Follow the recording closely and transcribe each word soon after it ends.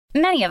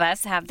Many of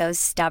us have those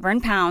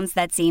stubborn pounds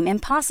that seem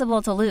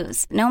impossible to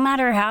lose, no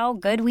matter how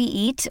good we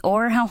eat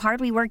or how hard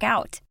we work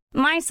out.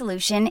 My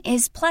solution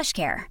is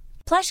PlushCare.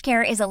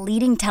 PlushCare is a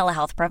leading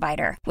telehealth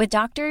provider with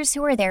doctors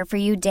who are there for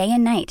you day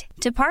and night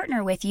to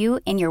partner with you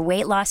in your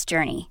weight loss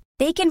journey.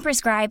 They can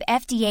prescribe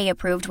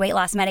FDA-approved weight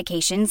loss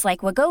medications like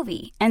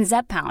Wegovy and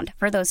Zepbound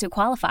for those who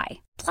qualify.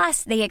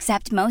 Plus, they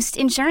accept most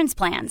insurance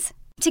plans.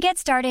 To get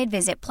started,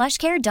 visit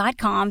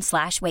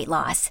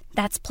plushcare.com/weightloss.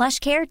 That's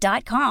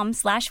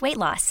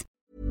plushcare.com/weightloss.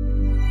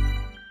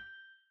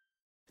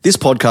 This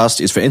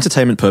podcast is for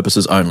entertainment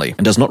purposes only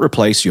and does not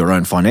replace your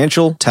own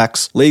financial,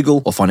 tax,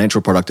 legal, or financial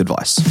product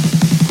advice.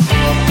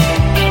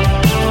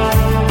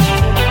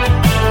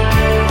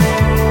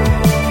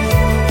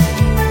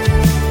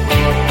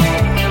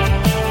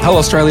 Hello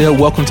Australia,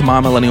 welcome to My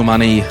Millennial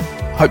Money.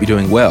 Hope you're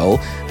doing well.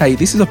 Hey,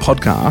 this is a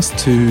podcast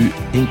to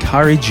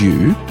encourage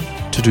you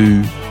to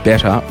do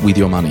better with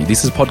your money.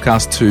 This is a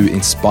podcast to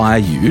inspire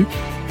you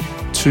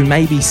to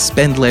maybe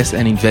spend less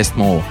and invest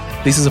more.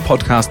 This is a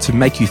podcast to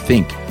make you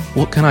think,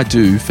 what can I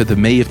do for the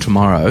me of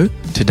tomorrow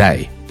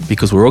today?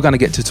 Because we're all going to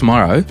get to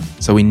tomorrow,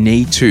 so we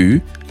need to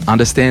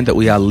understand that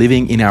we are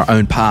living in our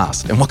own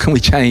past. And what can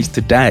we change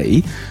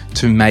today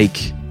to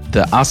make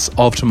the us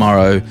of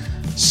tomorrow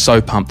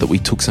so pumped that we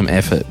took some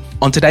effort?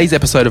 On today's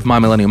episode of My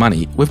Millennial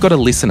Money, we've got a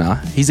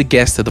listener. He's a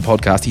guest of the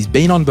podcast. He's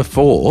been on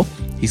before.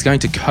 He's going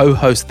to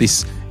co-host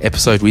this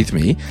episode with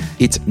me.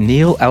 It's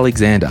Neil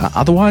Alexander,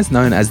 otherwise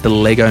known as the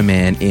Lego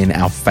Man in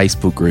our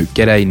Facebook group.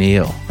 G'day,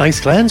 Neil.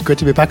 Thanks, Glenn. It's great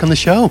to be back on the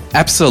show.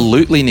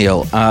 Absolutely,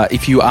 Neil.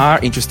 If you are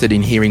interested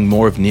in hearing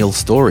more of Neil's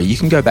story, you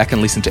can go back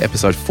and listen to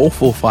episode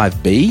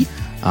 445B.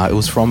 It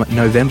was from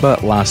November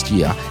last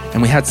year,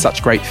 and we had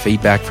such great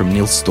feedback from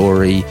Neil's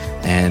story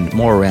and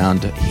more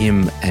around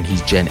him and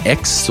his Gen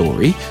X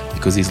story,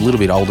 because he's a little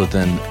bit older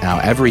than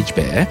our average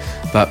bear,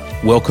 but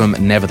welcome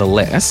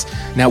nevertheless.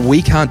 Now, we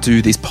can't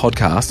do this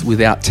podcast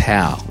without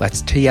TAL.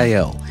 That's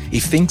TAL.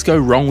 If things go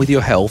wrong with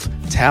your health,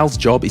 TAL's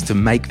job is to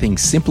make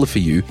things simpler for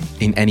you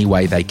in any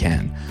way they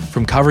can.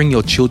 From covering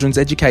your children's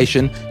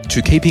education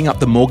to keeping up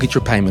the mortgage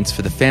repayments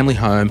for the family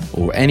home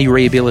or any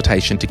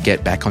rehabilitation to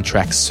get back on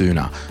track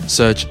sooner.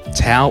 Search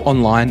TAL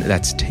online,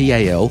 that's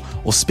TAL,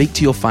 or speak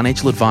to your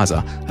financial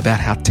advisor about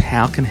how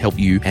TAL can help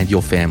you and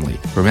your family.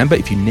 Remember,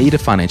 if you need a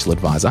financial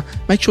advisor,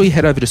 make sure you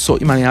head over to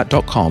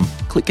sortyourmoneyout.com,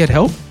 click Get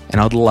Help,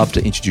 and I'd love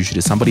to introduce you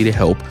to somebody to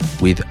help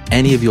with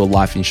any of your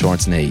life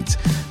insurance needs.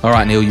 All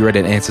right, Neil, you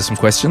ready to answer some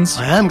questions?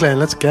 I am, Glenn.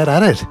 Let's get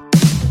at it.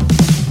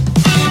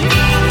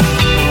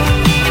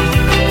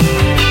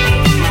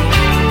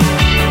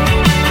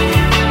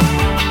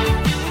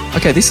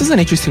 Okay, this is an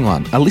interesting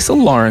one. Alyssa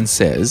Lauren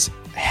says,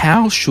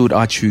 how should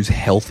I choose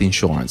health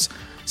insurance?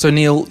 So,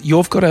 Neil,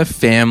 you've got a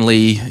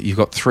family, you've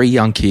got 3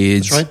 young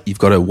kids, That's right. You've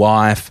got a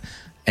wife,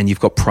 and you've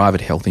got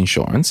private health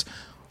insurance.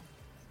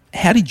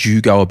 How did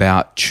you go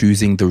about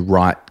choosing the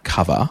right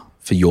cover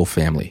for your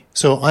family?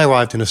 So I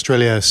arrived in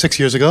Australia 6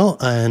 years ago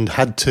and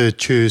had to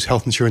choose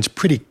health insurance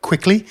pretty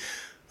quickly.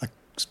 I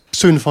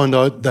soon found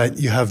out that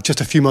you have just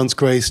a few months'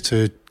 grace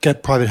to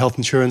get private health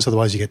insurance,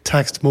 otherwise you get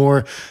taxed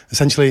more,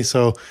 essentially.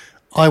 So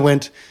I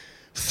went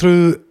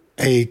through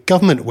a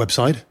government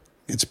website.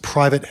 It's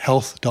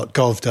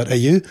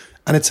privatehealth.gov.au,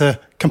 and it's a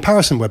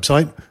comparison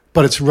website,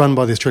 but it's run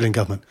by the Australian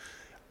government.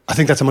 I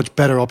think that's a much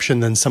better option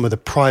than some of the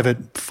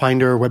private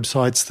finder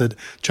websites that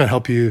try and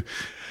help you,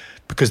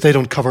 because they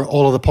don't cover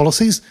all of the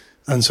policies,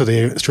 and so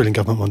the Australian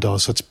government one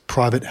does. So it's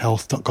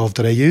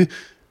privatehealth.gov.au,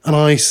 and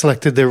I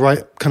selected the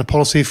right kind of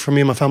policy for me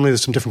and my family.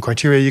 There's some different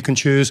criteria you can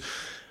choose.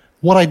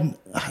 What I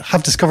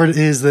have discovered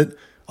is that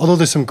although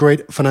there's some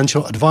great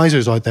financial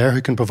advisors out there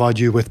who can provide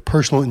you with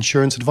personal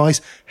insurance advice,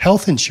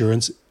 health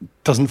insurance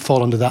doesn't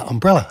fall under that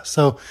umbrella.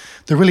 So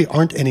there really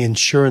aren't any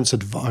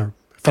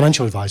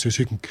financial advisors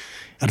who can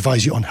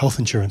advise you on health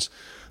insurance.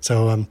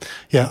 So,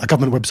 a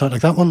government website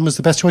like that one was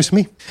the best choice for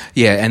me.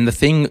 Yeah, and the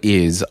thing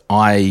is,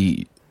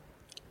 I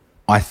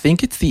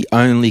think it's the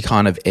only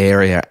kind of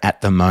area at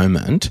the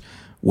moment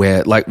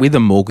where, like with a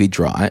mortgage,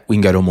 right, we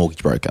can go to a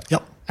mortgage broker.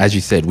 Yep. As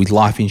you said, with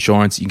life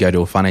insurance, you go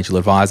to a financial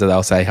advisor,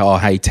 they'll say, oh,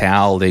 hey,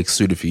 TAL, they're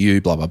suited for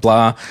you, blah, blah,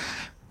 blah.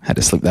 Had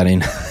to slip that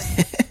in.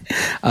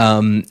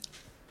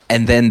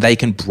 And then they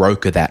can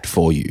broker that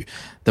for you.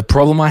 The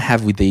problem I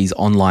have with these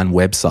online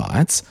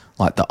websites,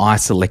 like the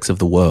iSelects of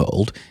the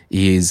world,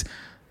 is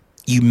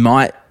you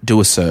might do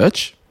a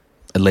search,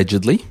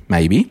 allegedly,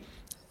 maybe,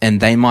 and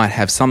they might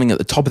have something at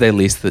the top of their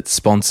list that's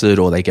sponsored,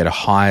 or they get a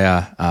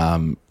higher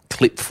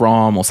clip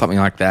from or something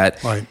like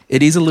that. Right.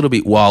 It is a little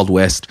bit Wild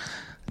West.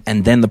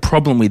 And then the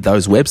problem with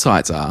those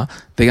websites are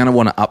they're going to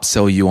want to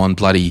upsell you on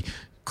bloody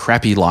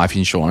crappy life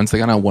insurance. They're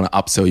going to want to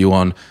upsell you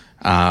on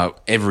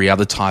every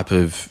other type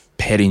of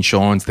pet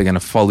insurance. They're going to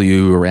follow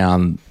you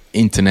around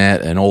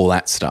internet and all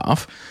that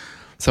stuff.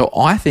 So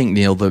I think,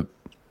 Neil, the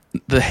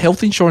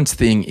health insurance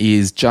thing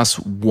is just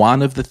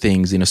one of the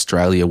things in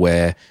Australia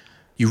where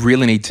you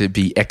really need to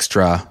be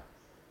extra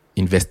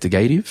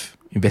investigative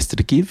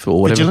investigative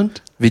or whatever.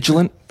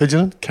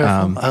 Vigilant.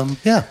 Careful.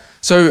 Yeah.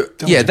 So,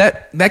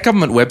 that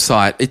government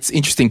website, it's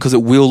interesting because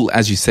it will,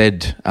 as you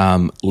said,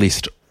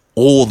 list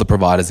all the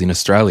providers in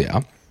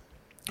Australia,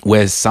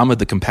 whereas some of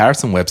the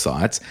comparison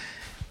websites,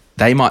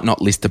 they might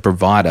not list a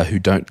provider who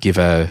don't give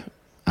a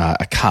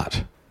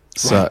cut.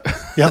 So,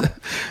 right.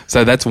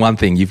 So that's one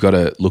thing you've got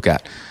to look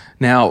at.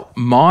 Now,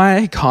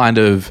 my kind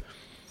of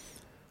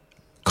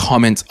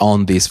comments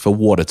on this for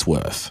what it's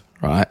worth,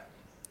 right?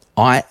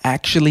 I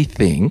actually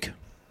think,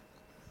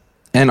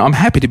 and I'm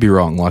happy to be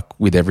wrong, like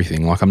with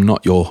everything, like I'm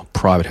not your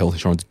private health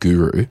insurance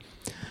guru.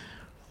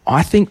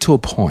 I think to a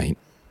point,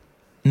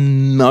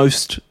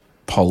 most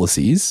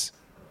policies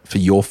for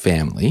your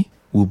family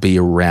will be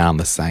around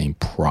the same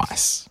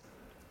price.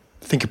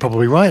 I think you're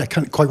probably right. I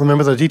can't quite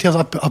remember the details.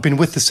 I've been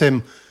with the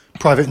same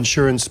private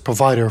insurance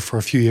provider for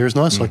a few years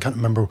now, so I can't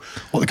remember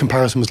what the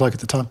comparison was like at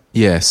the time.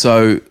 Yeah,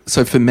 so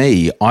for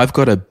me, I've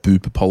got a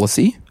Bupa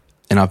policy,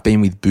 and I've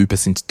been with Bupa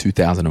since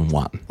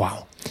 2001.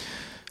 Wow.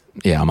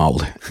 Yeah, I'm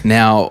old.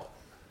 Now,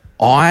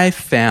 I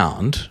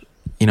found,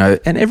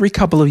 and every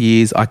couple of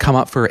years I come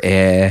up for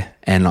air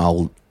and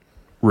I'll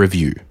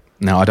review.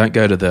 Now, I don't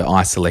go to the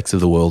iSelects of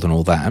the world and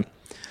all that,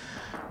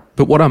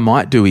 but what I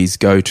might do is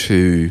go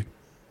to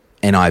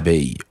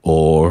NIB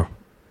or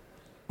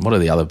what are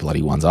the other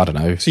bloody ones? I don't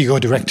know. So you go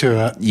direct to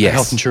a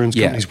health insurance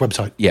company's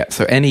website? Yeah,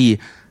 so any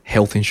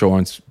health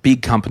insurance,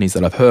 big companies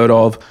that I've heard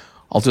of,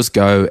 I'll just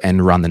go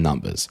and run the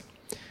numbers.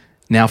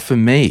 Now, for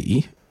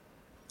me,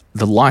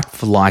 the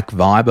like-for-like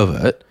vibe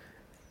of it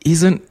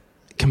isn't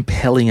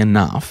compelling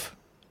enough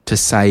to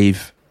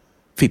save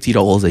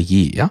 $50 a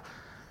year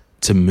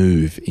to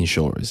move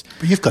insurers.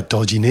 But you've got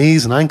dodgy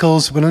knees and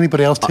ankles. Would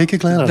anybody else take you,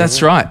 Glenn?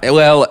 That's right.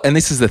 Well, and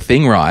this is the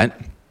thing, right?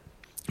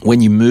 When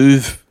you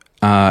move...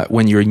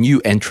 when you're a new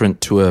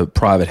entrant to a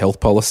private health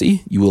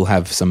policy, you will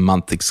have some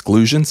month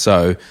exclusion.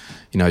 So,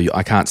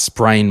 I can't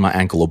sprain my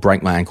ankle or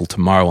break my ankle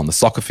tomorrow on the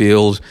soccer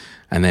field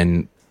and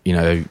then,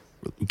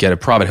 get a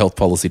private health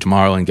policy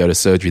tomorrow and go to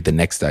surgery the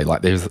next day.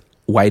 Like there's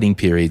waiting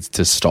periods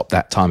to stop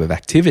that time of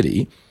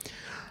activity.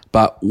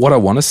 But what I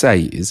want to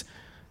say is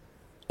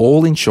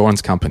all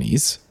insurance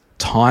companies,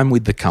 time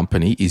with the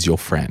company is your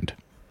friend.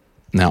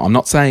 Now, I'm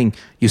not saying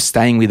you're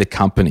staying with a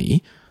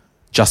company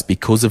just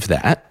because of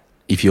that,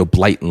 if you're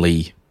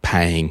blatantly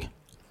paying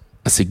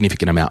a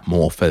significant amount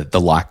more for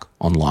the like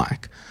on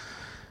like.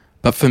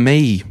 But for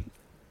me,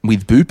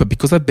 with Bupa,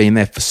 because I've been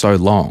there for so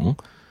long,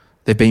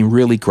 they've been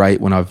really great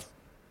when I've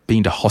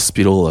been to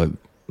hospital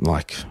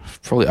like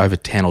probably over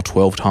 10 or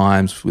 12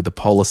 times with the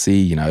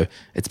policy.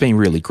 It's been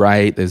really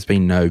great. There's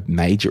been no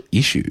major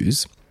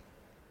issues.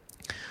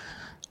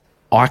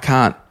 I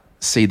can't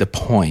see the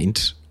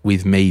point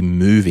with me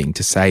moving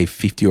to save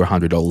 $50 or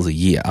 $100 a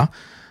year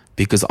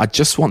because I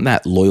just want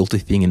that loyalty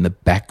thing in the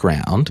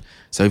background.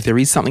 So if there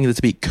is something that's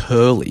a bit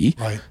curly,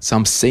 right,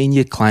 some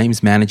senior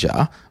claims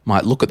manager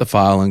might look at the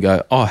file and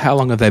go, oh, how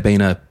long have they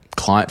been a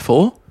client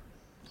for?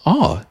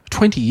 Oh,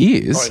 20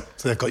 years. Right,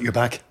 so they've got your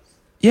back.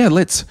 Yeah,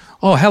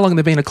 how long have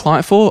they been a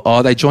client for?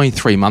 Oh, they joined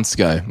 3 months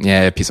ago.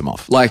 Yeah, piss them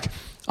off.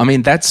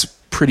 That's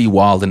pretty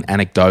wild and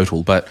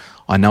anecdotal, but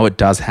I know it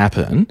does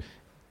happen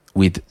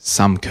with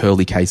some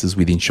curly cases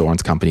with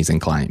insurance companies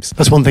and claims.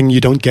 That's one thing you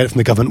don't get from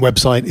the government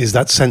website is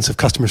that sense of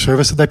customer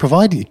service that they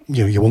provide.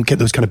 You won't get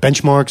those kind of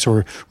benchmarks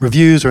or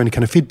reviews or any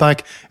kind of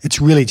feedback.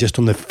 It's really just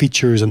on the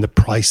features and the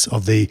price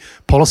of the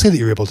policy that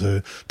you're able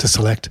to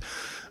select.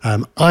 I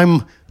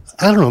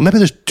don't know, maybe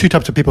there's two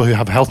types of people who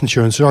have health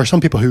insurance. There are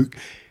some people who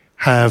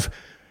have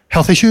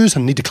health issues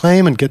and need to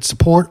claim and get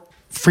support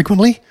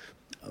frequently.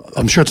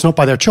 I'm sure it's not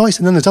by their choice.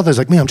 And then there's others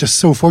like me. I'm just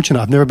so fortunate.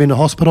 I've never been to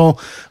hospital.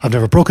 I've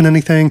never broken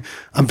anything.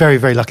 I'm very,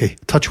 very lucky.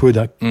 Touch wood,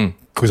 that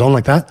goes on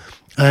like that.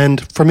 And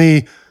for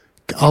me,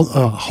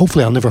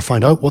 hopefully I'll never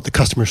find out what the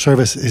customer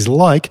service is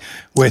like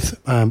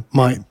with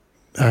my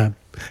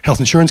health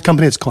insurance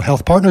company. It's called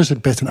Health Partners.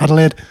 It's based in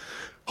Adelaide.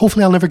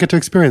 Hopefully I'll never get to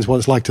experience what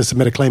it's like to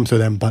submit a claim to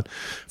them. But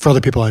for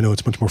other people, I know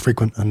it's much more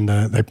frequent and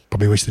they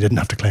probably wish they didn't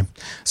have to claim.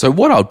 So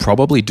what I'd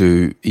probably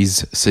do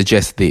is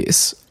suggest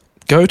this.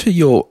 Go to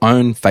your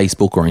own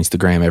Facebook or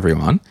Instagram,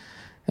 everyone,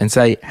 and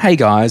say, hey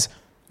guys,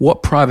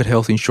 what private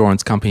health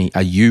insurance company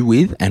are you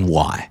with and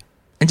why?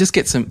 And just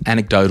get some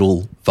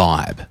anecdotal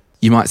vibe.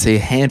 You might see a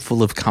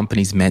handful of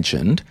companies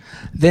mentioned,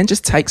 then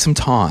just take some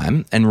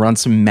time and run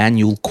some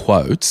manual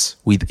quotes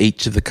with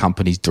each of the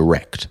companies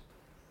direct.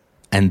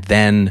 And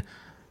then,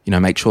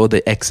 make sure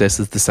the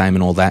excess is the same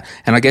and all that.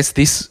 And I guess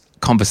this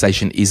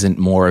conversation isn't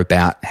more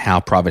about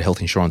how private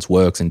health insurance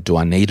works and do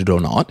I need it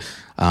or not.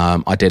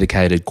 I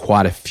dedicated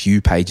quite a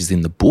few pages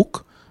in the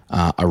book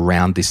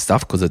around this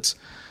stuff because it's,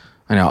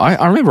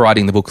 I remember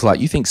writing the book like,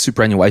 you think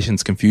superannuation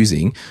is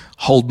confusing?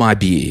 Hold my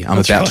beer. I'm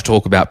about to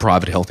talk about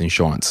private health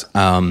insurance.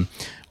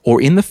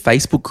 Or in the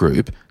Facebook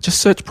group, just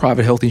search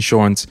private health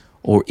insurance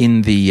or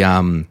in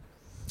the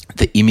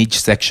image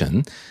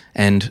section.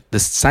 And the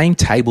same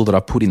table that I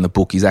put in the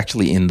book is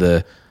actually in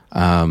the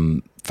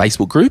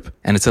Facebook group,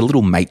 and it's a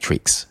little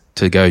matrix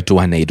to go, do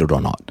I need it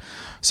or not?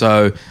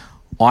 So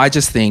I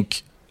just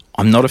think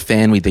I'm not a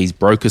fan with these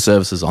broker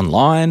services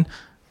online.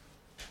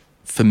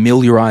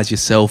 familiarize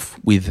yourself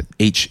with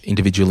each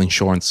individual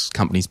insurance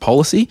company's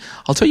policy.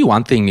 I'll tell you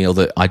one thing, Neil,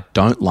 that I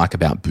don't like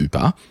about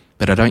Bupa,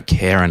 but I don't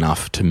care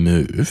enough to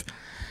move.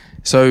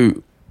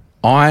 So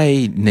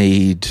I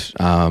need,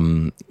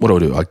 what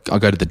do? I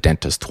go to the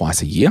dentist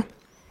twice a year,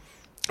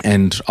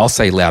 and I'll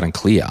say loud and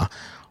clear,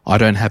 I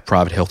don't have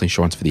private health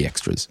insurance for the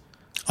extras.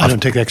 I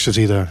don't take extras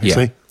either,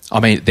 actually. Yeah. I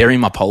mean, they're in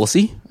my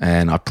policy,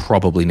 and I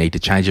probably need to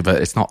change it,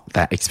 but it's not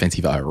that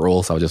expensive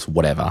overall, so I just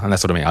whatever. And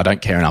that's what I mean. I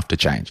don't care enough to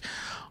change.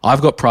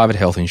 I've got private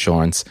health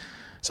insurance,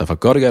 so if I've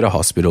got to go to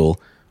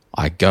hospital,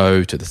 I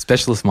go to the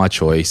specialist of my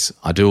choice.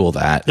 I do all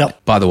that.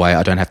 Yep. By the way,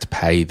 I don't have to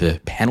pay the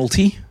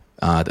penalty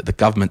that the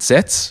government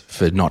sets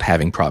for not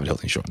having private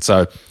health insurance.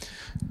 So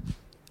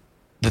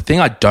the thing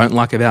I don't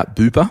like about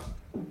Bupa,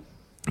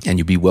 and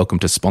you'd be welcome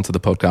to sponsor the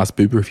podcast,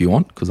 Bupa, if you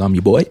want, because I'm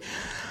your boy,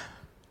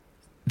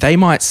 they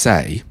might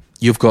say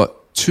you've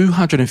got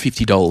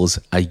 $250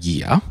 a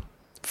year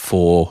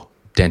for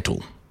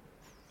dental.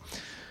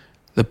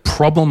 The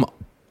problem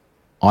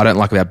I don't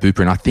like about Bupa,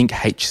 and I think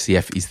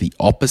HCF is the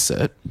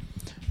opposite,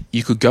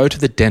 you could go to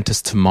the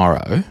dentist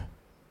tomorrow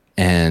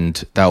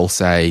and they'll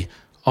say,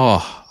 oh,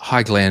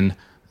 hi Glenn,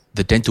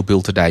 the dental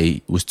bill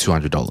today was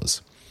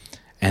 $200.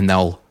 And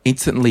they'll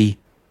instantly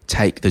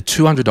take the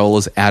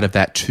 $200 out of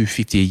that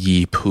 $250 a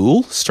year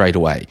pool straight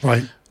away.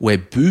 Right. Where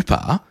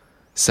Bupa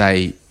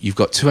say you've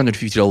got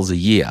 $250 a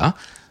year,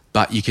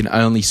 but you can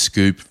only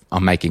scoop,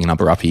 I'm making a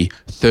number up here,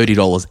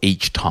 $30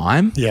 each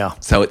time. Yeah.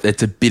 So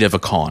it's a bit of a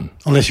con.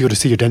 Unless you go to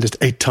see your dentist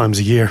 8 times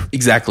a year.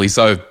 Exactly.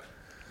 So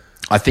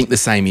I think the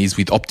same is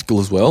with optical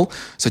as well.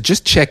 So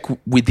just check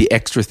with the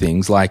extra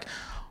things. Like,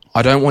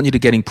 I don't want you to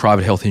getting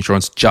private health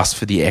insurance just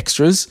for the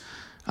extras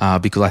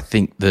because I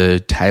think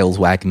the tail's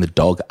wagging the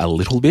dog a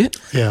little bit.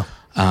 Yeah.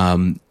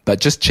 But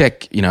just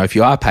check, if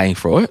you are paying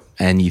for it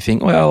and you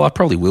think, well, I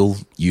probably will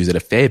use it a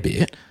fair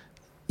bit,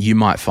 you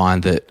might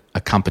find that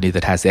a company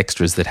that has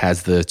extras that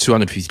has the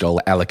 $250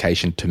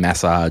 allocation to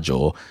massage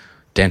or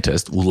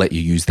dentist will let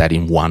you use that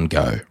in one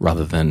go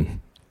rather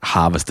than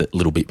harvest it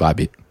little bit by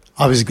bit.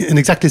 I was in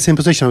exactly the same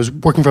position. I was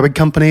working for a big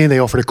company. They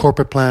offered a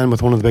corporate plan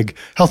with one of the big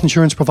health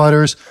insurance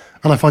providers.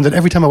 And I found that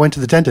every time I went to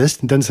the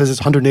dentist, and the dentist says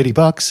it's $180,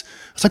 I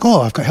was like,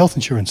 oh, I've got health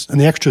insurance. And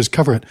the extras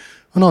cover it.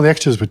 Oh no, the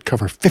extras would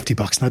cover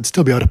 $50 and I'd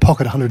still be out of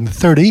pocket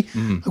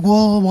 $130. Like,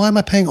 well, why am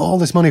I paying all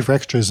this money for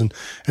extras? And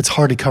it's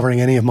hardly covering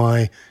any of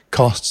my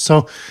costs.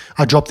 So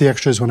I dropped the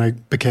extras when I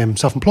became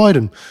self-employed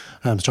and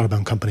started my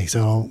own company.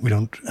 So we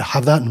don't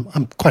have that. And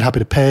I'm quite happy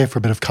to pay for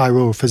a bit of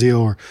chiro or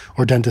physio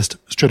or dentist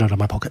straight out of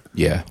my pocket.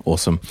 Yeah,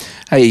 awesome.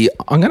 Hey,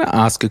 I'm going to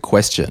ask a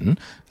question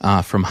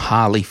from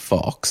Harley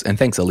Fox. And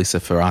thanks, Alyssa,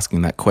 for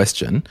asking that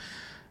question.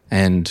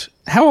 And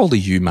how old are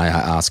you, may I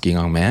ask,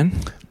 young man?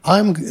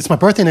 It's my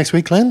birthday next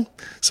week, Glenn.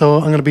 So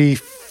I'm going to be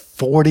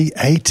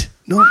 48.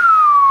 No.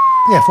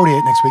 Yeah,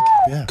 48 next week.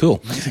 Yeah.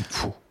 Cool. Amazing.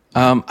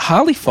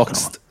 Harley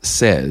Fox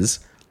says,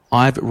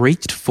 I've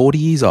reached 40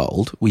 years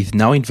old with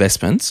no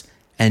investments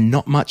and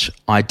not much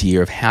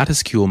idea of how to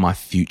secure my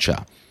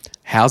future.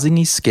 Housing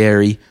is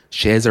scary.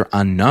 Shares are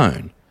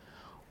unknown.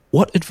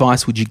 What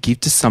advice would you give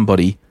to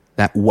somebody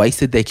that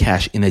wasted their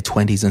cash in their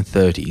 20s and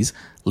 30s,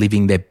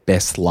 living their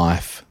best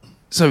life?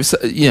 So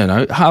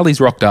Harley's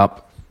rocked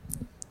up.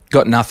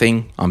 Got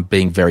nothing. I'm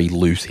being very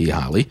loose here,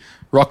 Harley.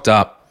 Rocked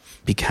up,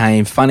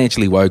 became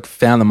financially woke,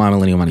 found the My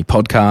Millennial Money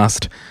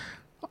podcast.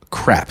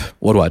 Crap.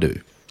 What do I do?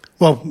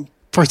 Well,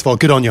 first of all,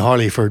 good on you,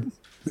 Harley, for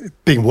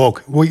being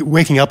woke.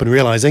 Waking up and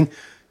realizing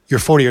you're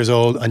 40 years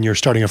old and you're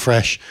starting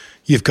afresh.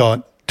 You've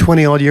got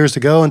 20 odd years to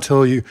go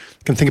until you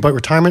can think about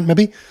retirement,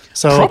 maybe.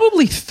 So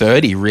probably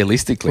 30,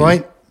 realistically.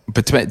 Right.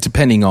 But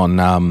depending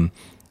on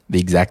the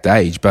exact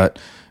age. But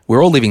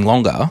we're all living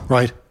longer.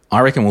 Right. I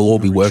reckon we'll all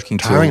be working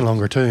till retiring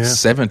longer too, yeah.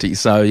 70.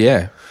 So,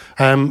 yeah.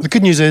 The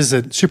good news is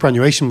that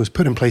superannuation was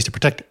put in place to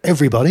protect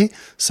everybody.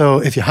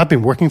 So if you have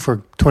been working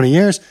for 20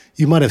 years,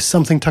 you might have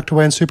something tucked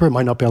away in super. It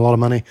might not be a lot of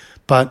money,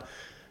 but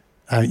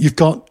you've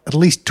got at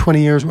least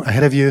 20 years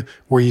ahead of you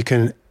where you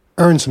can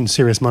earn some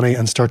serious money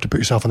and start to put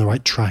yourself on the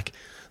right track.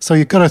 So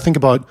you've got to think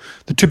about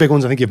the two big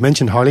ones I think you've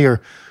mentioned, Harley,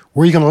 are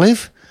where are you going to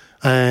live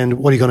and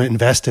what are you going to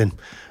invest in?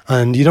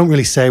 And you don't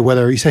really say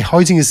whether, you say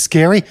housing is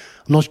scary.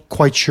 I'm not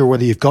quite sure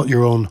whether you've got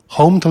your own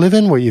home to live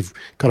in, where you've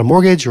got a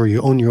mortgage or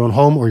you own your own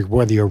home, or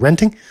whether you're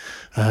renting.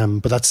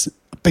 But that's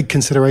a big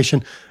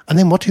consideration. And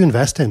then what do you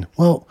invest in?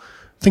 Well,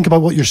 think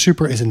about what your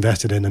super is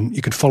invested in, and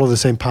you could follow the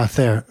same path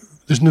there.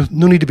 There's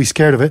no need to be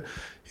scared of it.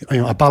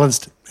 A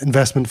balanced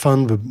investment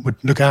fund would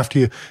look after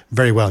you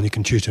very well, and you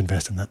can choose to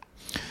invest in that.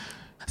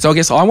 So I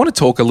guess I want to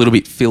talk a little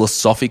bit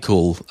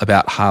philosophical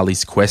about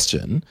Harley's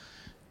question.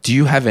 Do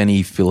you have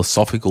any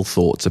philosophical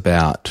thoughts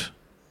about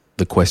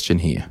the question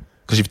here?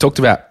 Because you've talked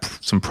about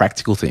some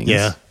practical things.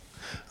 Yeah.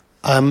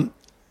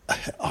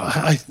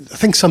 I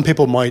think some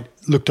people might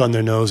look down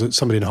their nose at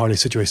somebody in Harley's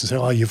situation and say,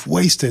 oh, you've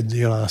wasted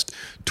your last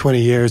 20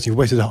 years. You've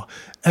wasted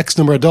X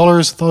number of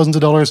dollars, thousands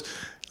of dollars,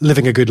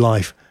 living a good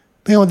life.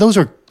 But, those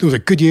are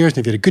good years, and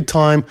if you had a good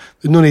time,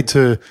 there's no need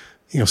to,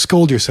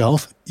 scold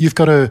yourself. You've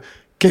got to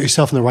get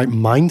yourself in the right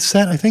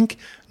mindset, I think,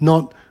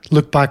 not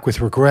look back with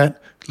regret.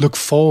 look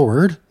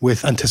forward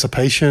with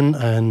anticipation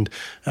and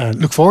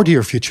look forward to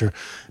your future.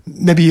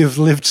 Maybe you've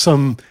lived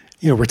some,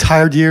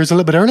 retired years a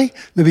little bit early.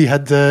 Maybe you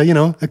had,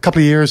 a couple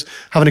of years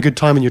having a good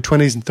time in your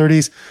 20s and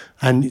 30s,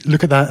 and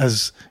look at that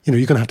as, you're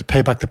going to have to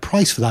pay back the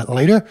price for that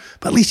later.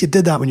 But at least you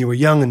did that when you were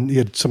young and you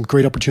had some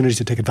great opportunities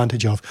to take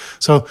advantage of.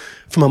 So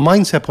from a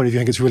mindset point of view,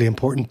 I think it's really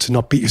important to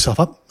not beat yourself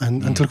up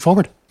and to look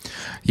forward.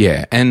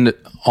 Yeah, and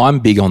I'm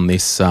big on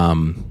this,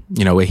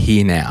 we're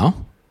here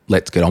now,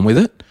 let's get on with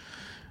it.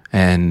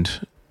 And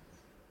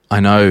I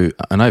know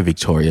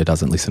Victoria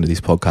doesn't listen to this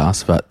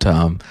podcast, but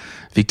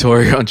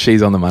Victoria on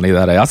She's on the Money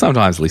that day, I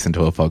sometimes listen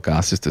to a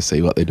podcast just to see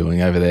what they're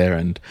doing over there.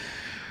 And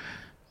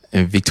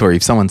Victoria,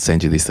 if someone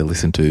sends you this to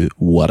listen to,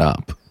 what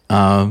up?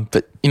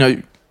 But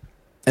and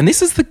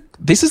this is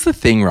the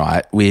thing,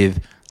 right,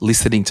 with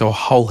listening to a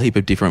whole heap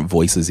of different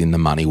voices in the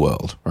money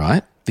world,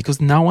 right? Because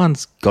no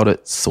one's got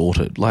it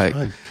sorted.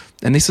 And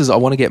I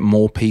want to get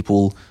more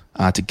people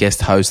to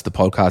guest host the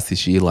podcast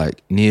this year.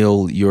 Like,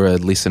 Neil, you're a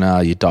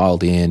listener, you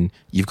dialed in,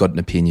 you've got an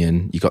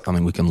opinion, you've got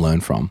something we can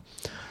learn from.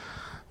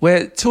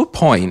 Where, to a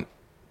point,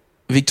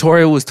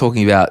 Victoria was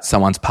talking about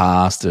someone's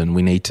past and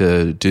we need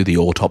to do the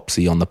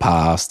autopsy on the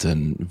past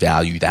and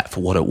value that for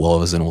what it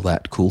was and all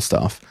that cool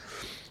stuff.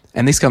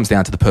 And this comes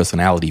down to the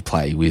personality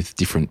play with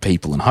different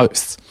people and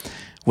hosts,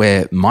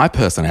 where my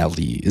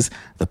personality is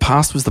the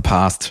past was the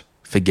past,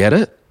 forget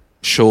it.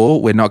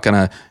 Sure, we're not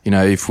going to,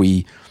 if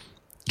we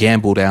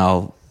gambled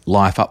our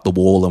life up the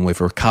wall and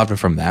we've recovered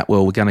from that,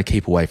 well, we're going to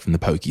keep away from the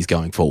pokies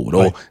going forward,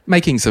 or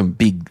making some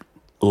big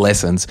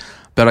lessons.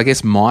 But I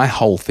guess my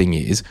whole thing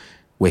is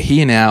we're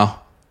here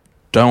now,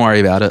 don't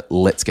worry about it,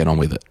 let's get on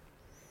with it.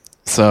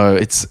 So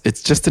it's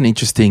just an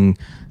interesting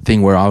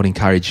thing where I would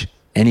encourage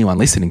anyone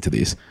listening to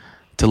this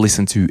to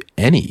listen to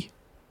any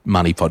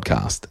money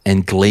podcast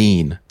and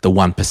glean the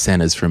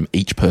 1%ers from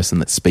each person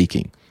that's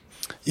speaking.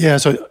 Yeah,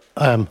 so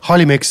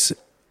Harley makes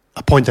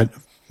a point that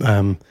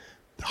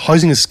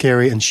housing is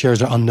scary and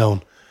shares are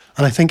unknown.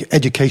 And I think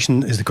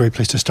education is the great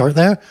place to start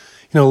there.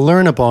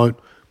 Learn about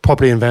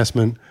property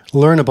investment,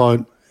 learn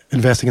about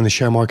investing in the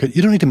share market.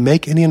 You don't need to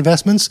make any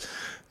investments.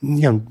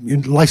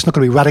 Life's not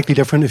going to be radically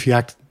different if you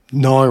act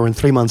now or in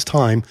 3 months'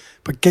 time,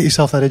 but get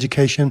yourself that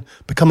education,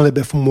 become a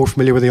little bit more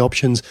familiar with the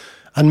options,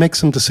 and make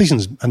some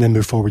decisions and then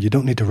move forward. You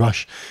don't need to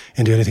rush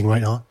into anything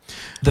right now.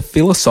 The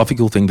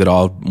philosophical thing that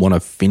I want to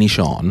finish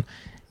on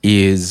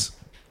is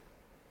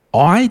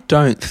I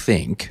don't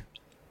think,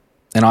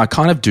 and I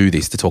kind of do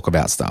this to talk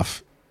about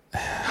stuff.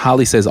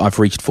 Harley says, I've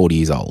reached 40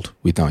 years old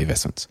with no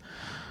investments.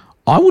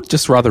 I would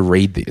just rather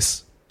read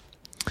this.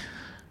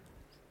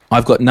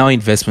 I've got no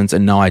investments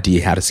and no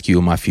idea how to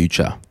secure my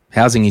future.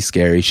 Housing is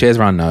scary. Shares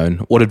are unknown.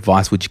 What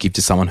advice would you give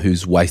to someone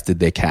who's wasted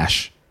their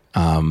cash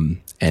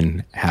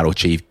and how to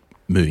achieve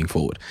moving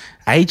forward?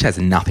 Age has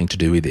nothing to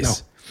do with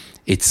this.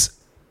 No.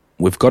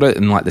 We've got it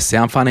in like the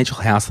Sound Financial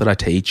House that I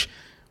teach.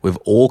 We've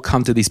all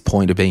come to this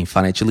point of being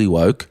financially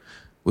woke.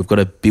 We've got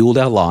to build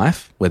our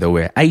life, whether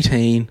we're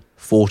 18,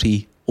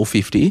 40 or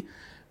 50.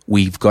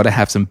 We've got to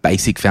have some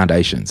basic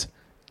foundations.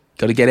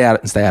 Got to get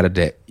out and stay out of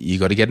debt. You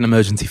got to get an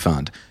emergency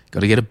fund.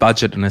 Got to get a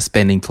budget and a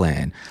spending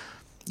plan.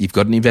 You've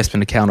got an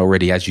investment account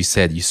already, as you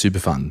said, your super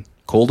fund.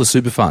 Call the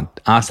super fund.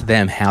 Ask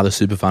them how the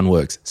super fund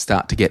works.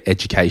 Start to get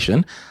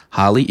education.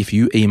 Harley, if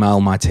you email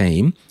my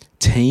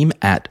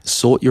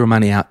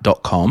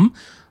team@sortyourmoneyout.com,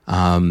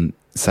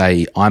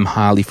 say, I'm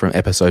Harley from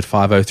episode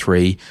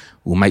 503.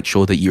 We'll make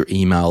sure that your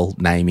email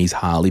name is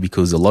Harley,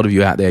 because a lot of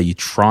you out there, you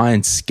try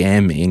and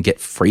scam me and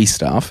get free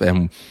stuff,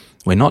 and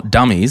we're not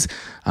dummies.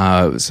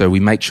 So we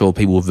make sure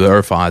people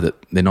verify that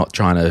they're not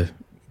trying to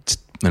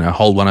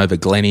hold one over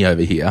Glennie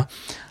over here.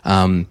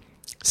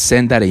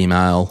 Send that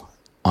email.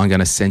 I'm going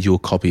to send you a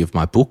copy of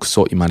my book,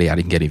 Sort Your Money Out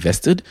and Get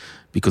Invested,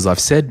 because I've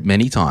said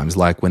many times,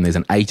 like when there's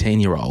an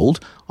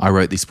 18-year-old, I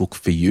wrote this book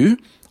for you.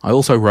 I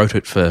also wrote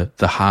it for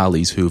the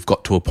Harleys who have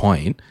got to a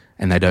point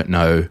and they don't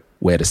know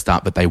where to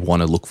start, but they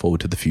want to look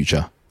forward to the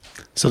future.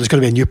 So there's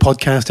going to be a new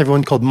podcast,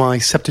 everyone, called My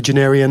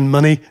Septuagenarian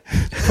Money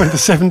for the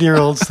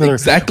 70-year-olds that are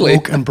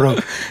woke and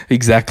broke.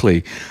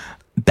 Exactly.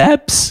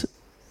 Babs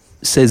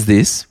says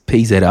this,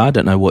 PZR, I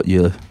don't know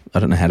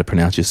how to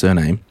pronounce your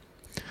surname.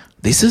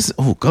 This is,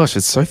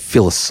 it's so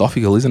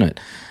philosophical, isn't it?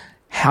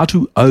 How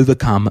to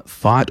overcome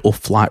fight or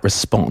flight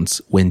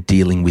response when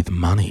dealing with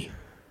money.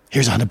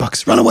 Here's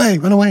 $100. Run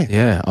away.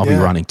 Yeah, I'll be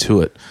running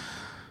to it.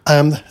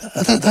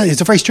 That is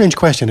a very strange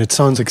question. It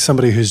sounds like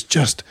somebody who's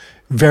just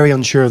very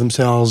unsure of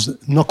themselves,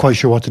 not quite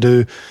sure what to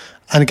do.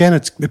 And again,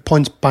 it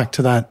points back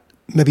to that.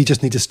 Maybe you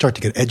just need to start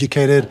to get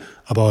educated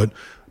about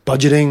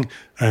budgeting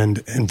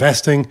and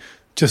investing,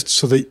 just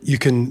so that you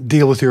can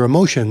deal with your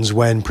emotions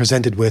when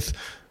presented with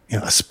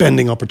a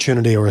spending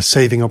opportunity or a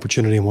saving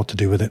opportunity and what to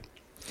do with it.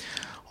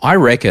 I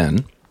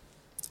reckon,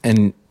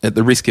 and at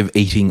the risk of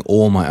eating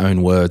all my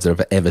own words that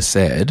I've ever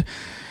said,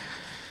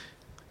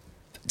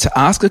 to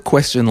ask a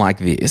question like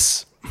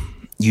this,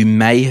 you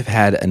may have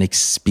had an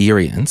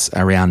experience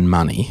around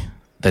money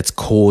that's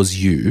caused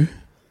you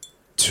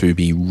to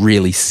be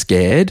really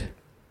scared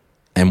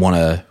and want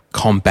to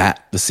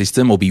combat the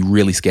system, or be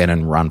really scared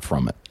and run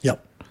from it.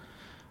 Yep.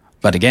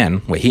 But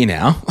again, we're here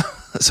now.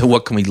 So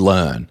what can we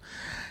learn?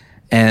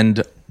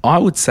 And I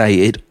would say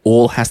it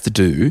all has to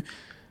do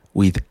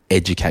with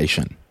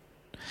education.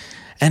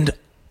 And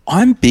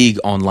I'm big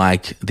on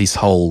like this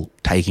whole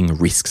taking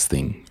risks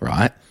thing,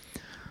 right?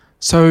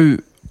 So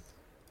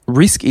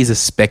risk is a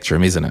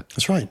spectrum, isn't it?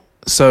 That's right.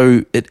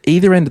 So at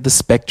either end of the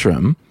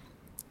spectrum,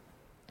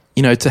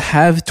 you know, to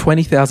have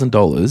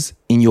 $20,000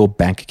 in your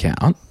bank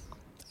account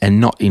and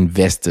not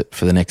invest it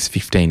for the next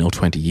 15 or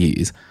 20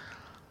 years,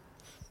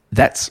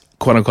 that's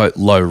quote unquote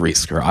low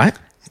risk, right?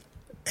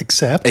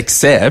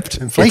 Except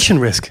inflation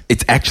risk.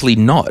 It's actually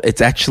not.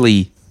 It's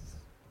actually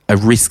a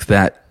risk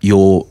that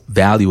your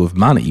value of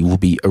money will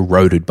be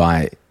eroded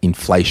by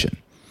inflation.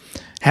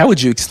 How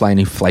would you explain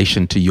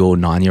inflation to your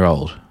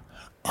 9-year-old?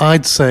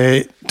 I'd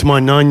say to my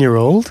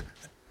 9-year-old,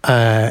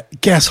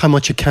 guess how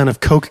much a can of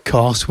Coke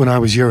cost when I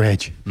was your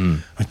age.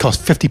 It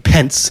cost 50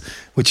 pence,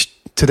 which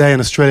today in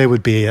Australia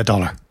would be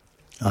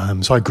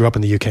 $1. So I grew up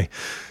in the UK.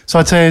 So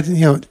I'd say,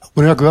 you know,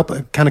 when I grew up,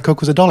 a can of Coke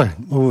was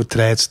 $1. Oh,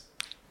 today it's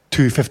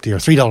 $2.50 or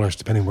 $3,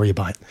 depending where you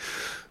buy it.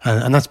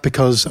 And that's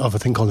because of a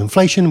thing called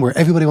inflation, where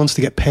everybody wants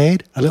to get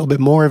paid a little bit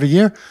more every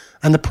year,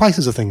 and the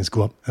prices of things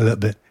go up a little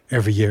bit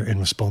every year in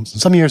response.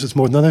 And some years it's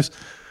more than others,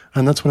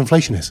 and that's what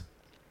inflation is.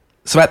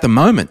 So at the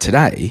moment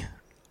today,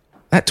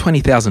 that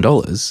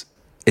 $20,000,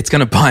 it's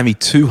going to buy me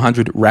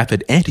 200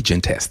 rapid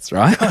antigen tests,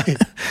 right?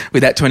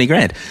 With that 20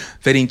 grand.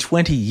 But in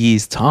 20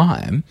 years'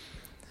 time,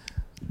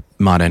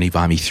 might only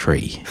buy me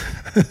 3.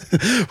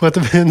 Well, it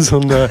depends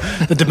on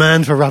the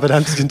demand for rapid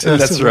antigen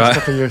tests. That's right.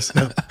 Couple of years.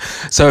 Yeah.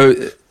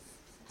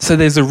 So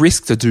there's a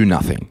risk to do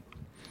nothing,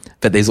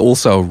 but there's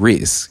also a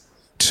risk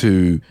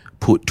to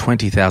put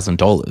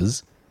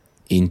 $20,000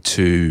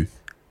 into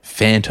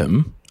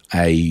Phantom,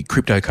 a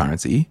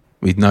cryptocurrency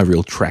with no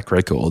real track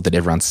record that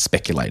everyone's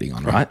speculating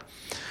on, right?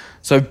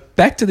 So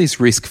back to this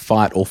risk,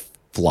 fight or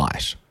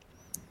flight.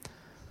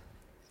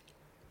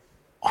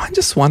 I'm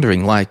just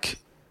wondering, like,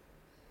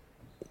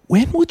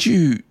 when would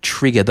you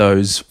trigger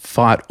those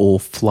fight or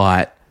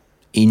flight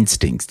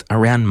instincts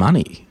around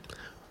money?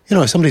 You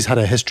know, if somebody's had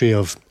a history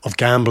of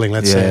gambling,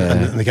 let's say,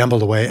 and they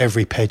gambled away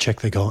every paycheck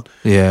they got.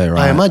 Yeah,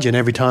 right. I imagine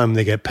every time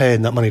they get paid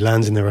and that money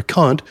lands in their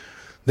account,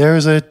 there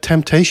is a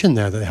temptation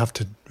there that they have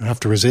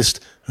to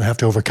resist and have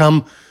to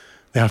overcome.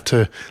 They have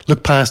to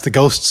look past the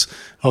ghosts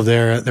of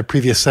their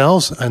previous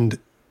selves and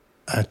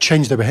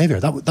change their behavior.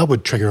 That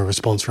would trigger a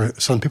response for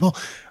some people.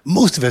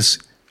 Most of us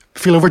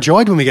feel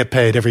overjoyed when we get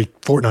paid every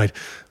fortnight,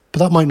 but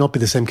that might not be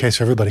the same case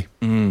for everybody.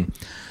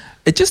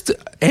 It just,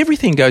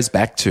 everything goes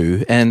back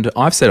to, and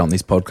I've said on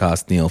this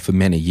podcast, Neil, for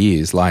many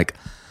years, like,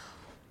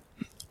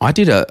 I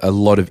did a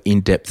lot of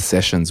in-depth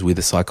sessions with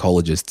a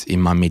psychologist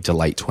in my mid to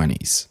late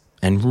 20s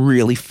and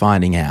really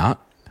finding out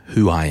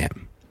who I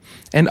am.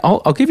 And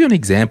I'll give you an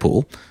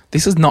example.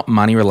 This is not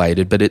money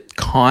related, but it's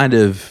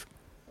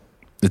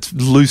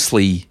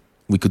loosely,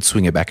 we could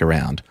swing it back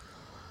around.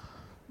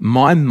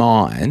 My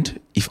mind,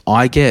 if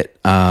I get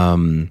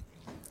a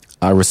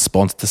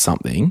response to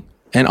something,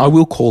 and I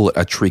will call it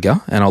a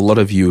trigger, and a lot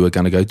of you are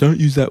going to go, don't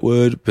use that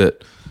word,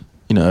 but,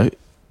 you know,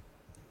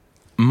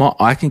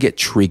 I can get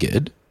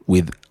triggered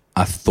with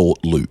a thought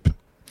loop.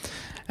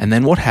 And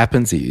then what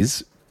happens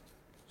is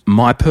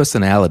my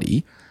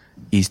personality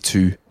is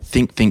to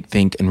think,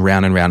 and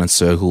round in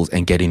circles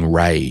and get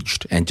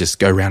enraged and just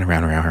go round.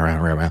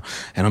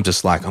 And I'm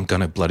just like, I'm going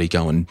to bloody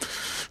go and,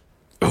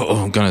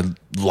 I'm going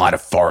to light a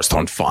forest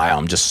on fire.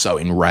 I'm just so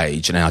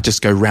enraged. And I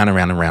just go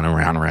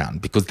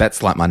round because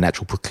that's like my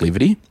natural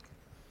proclivity.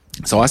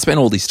 So I spent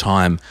all this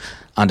time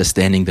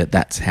understanding that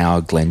that's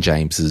how Glenn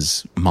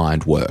James's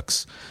mind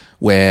works,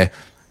 where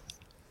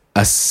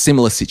a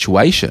similar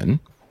situation,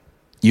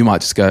 you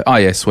might just go, oh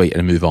yeah, sweet,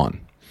 and move on.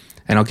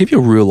 And I'll give you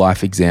a real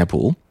life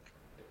example.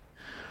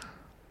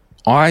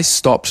 I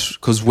stopped,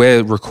 because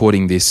we're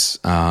recording this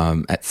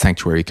at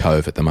Sanctuary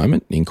Cove at the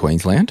moment in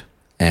Queensland,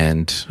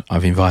 and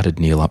I've invited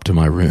Neil up to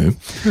my room.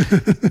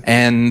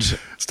 And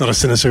it's not as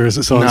sinister as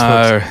it sounds.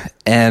 No, folks.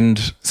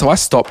 And so I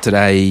stopped at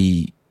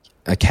a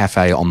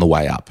cafe on the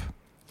way up,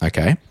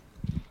 okay?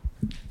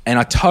 And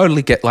I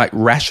totally get, like,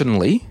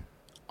 rationally,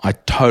 I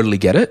totally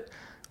get it,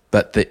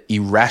 but the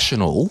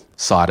irrational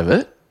side of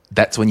it,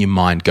 that's when your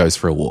mind goes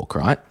for a walk,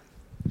 right?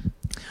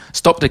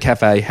 Stopped at a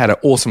cafe, had an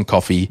awesome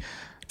coffee,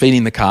 been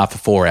in the car for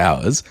 4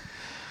 hours.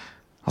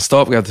 I'll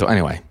stop,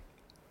 anyway,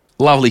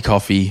 lovely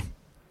coffee.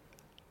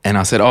 And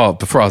I said,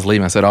 before I was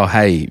leaving, I said,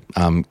 hey,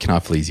 can I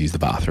please use the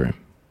bathroom?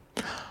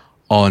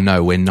 Oh,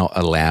 no, we're not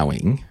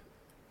allowing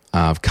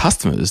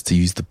customers to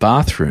use the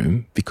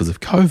bathroom because of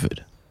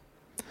COVID.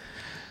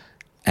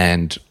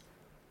 And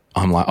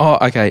I'm like,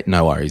 okay,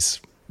 no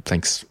worries.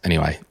 Thanks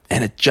anyway.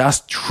 And it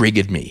just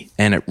triggered me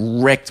and it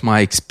wrecked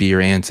my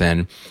experience.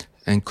 And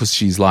because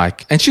she's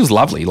like, and she was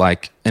lovely,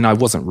 like, and I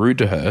wasn't rude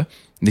to her.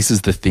 This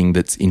is the thing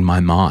that's in my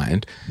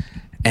mind.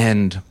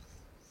 And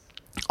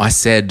I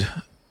said,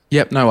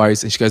 yep, no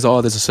worries. And she goes,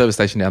 there's a service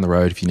station down the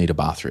road if you need a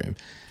bathroom.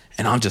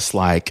 And I'm just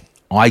like,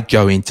 I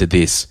go into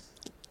this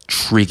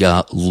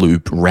trigger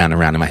loop round and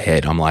round in my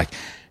head. I'm like,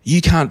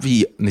 you can't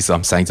be, and this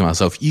I'm saying to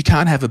myself, you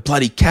can't have a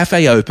bloody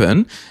cafe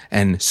open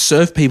and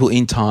serve people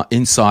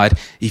inside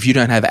if you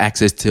don't have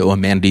access to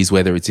amenities,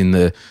 whether it's in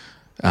the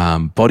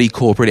body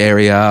corporate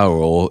area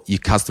or your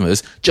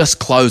customers. Just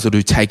close or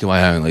do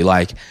takeaway only.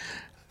 Like,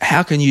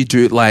 how can you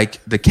do it?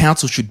 Like, the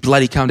council should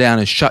bloody come down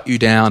and shut you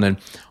down. And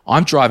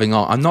I'm driving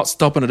on. I'm not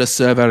stopping at a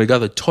servo to go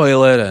to the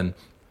toilet, and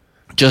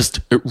just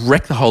it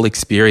wrecked the whole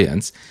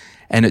experience.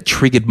 And it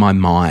triggered my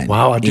mind.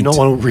 Wow, I do not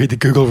want to read the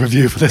Google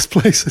review for this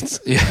place.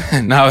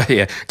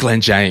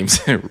 Glenn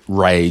James,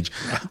 rage.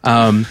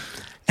 And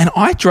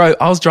I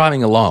was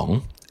driving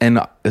along, and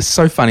it's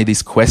so funny,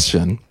 this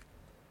question,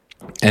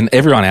 and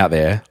everyone out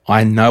there,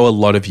 I know a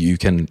lot of you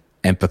can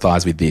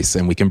empathize with this,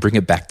 and we can bring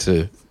it back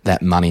to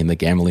that money and the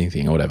gambling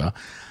thing or whatever.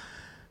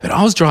 But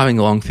I was driving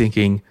along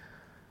thinking,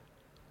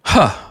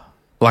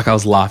 like I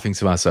was laughing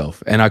to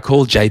myself. And I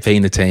called JP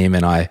in the team,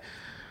 and I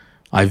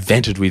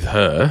vented with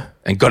her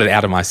and got it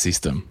out of my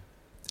system.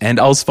 And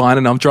I was fine,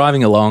 and I'm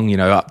driving along,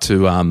 up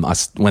to, I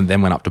went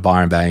up to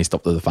Byron Bay,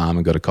 stopped at the farm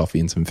and got a coffee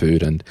and some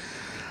food. And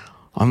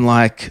I'm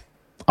like,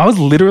 I was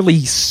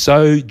literally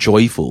so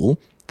joyful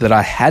that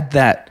I had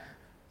that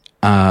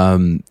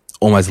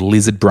almost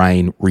lizard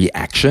brain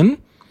reaction,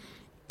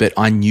 but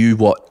I knew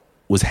what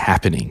was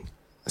happening.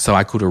 So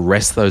I could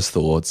arrest those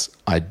thoughts.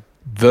 I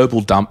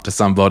verbal dump to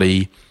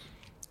somebody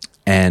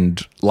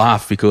and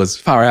laugh, because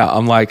far out,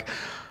 I'm like,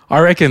 I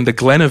reckon the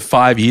Glenn of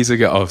 5 years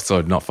ago,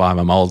 not 5,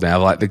 I'm old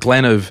now, like the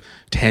Glenn of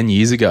 10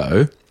 years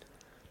ago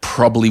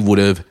probably would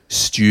have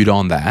stewed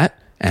on that,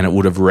 and it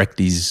would have wrecked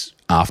his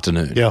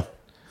afternoon. Yeah.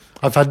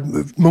 I've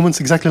had moments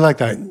exactly like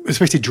that,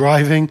 especially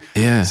driving.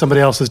 Yeah.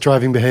 Somebody else's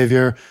driving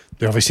behavior.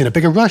 They're obviously in a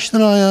bigger rush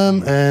than I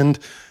am, and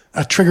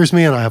that triggers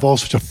me, and I have all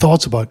sorts of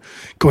thoughts about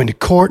going to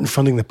court and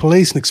fronting the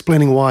police and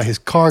explaining why his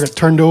car got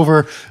turned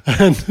over.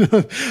 And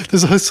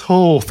there's this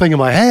whole thing in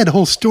my head, a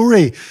whole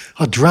story,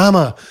 a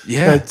drama.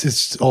 Yeah.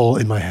 It's all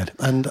in my head.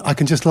 And I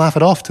can just laugh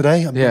it off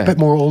today. I'm a bit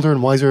more older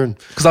and wiser.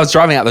 Because I was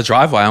driving out the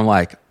driveway, I'm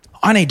like,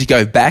 I need to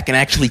go back and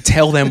actually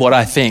tell them what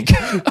I think.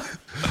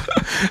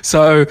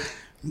 So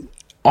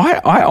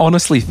I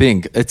honestly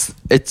think it's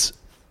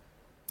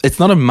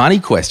not a money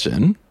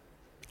question.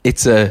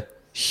 It's a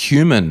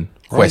human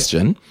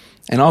question.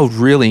 And I would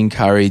really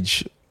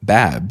encourage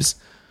Babs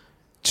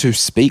to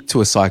speak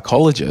to a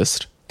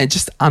psychologist and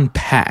just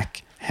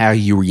unpack how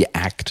you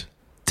react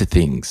to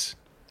things.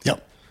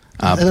 Yep.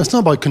 And it's not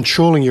about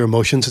controlling your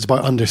emotions. It's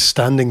about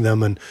understanding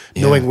them and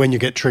knowing when you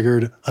get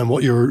triggered and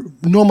what your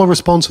normal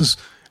responses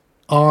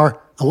are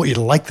and what you'd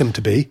like them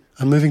to be,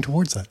 and moving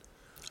towards that.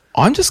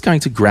 I'm just going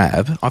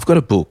to I've got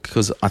a book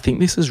because I think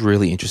this is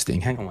really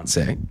interesting. Hang on one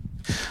sec.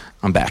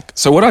 I'm back.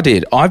 So what I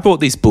did, I bought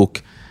this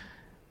book.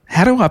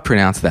 How do I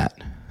pronounce that?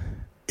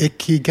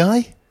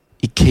 Ikigai?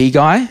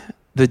 Ikigai,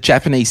 The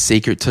Japanese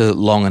Secret to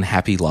Long and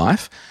Happy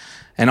Life.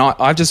 And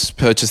I just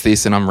purchased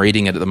this, and I'm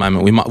reading it at the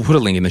moment. We might put a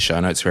link in the show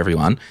notes for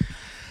everyone.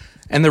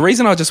 And the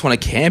reason I just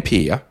want to camp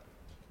here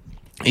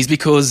is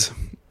because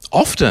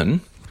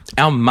often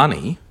our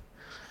money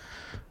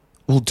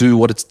will do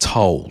what it's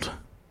told.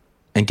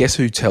 And guess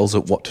who tells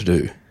it what to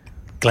do?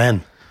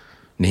 Glenn.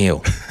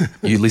 Neil,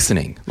 you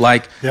listening?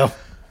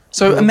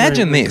 So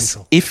imagine this.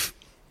 If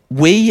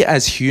we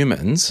as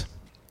humans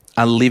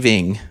are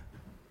living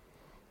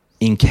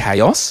in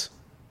chaos,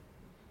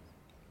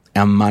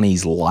 our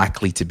money's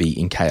likely to be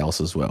in chaos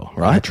as well,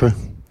 right? Yeah, true.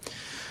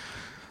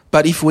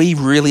 But if we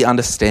really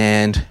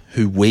understand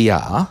who we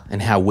are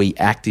and how we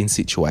act in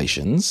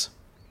situations,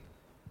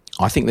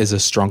 I think there's a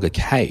stronger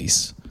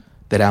case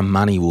that our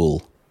money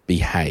will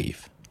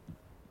behave.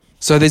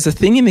 So there's a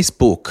thing in this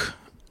book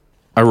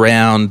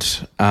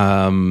around...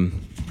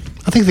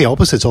 I think the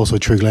opposite's also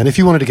true, Glenn. If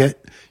you wanted to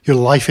get your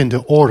life into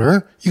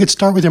order, you could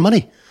start with your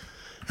money.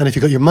 And if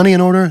you got your money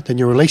in order, then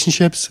your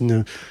relationships and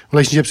the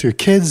relationships with your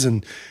kids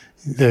and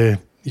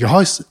your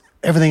house,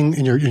 everything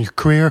in your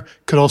career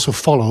could also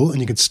follow,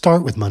 and you could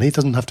start with money. It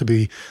doesn't have to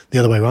be the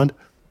other way around.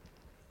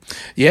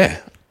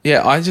 Yeah,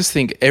 I just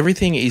think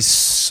everything is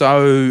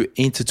so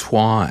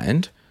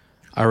intertwined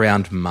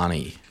around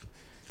money.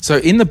 So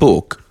in the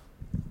book,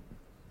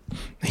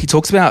 he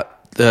talks about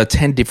the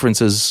 10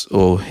 differences,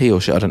 or he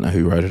or she, I don't know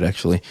who wrote it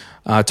actually,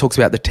 talks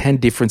about the 10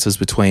 differences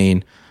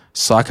between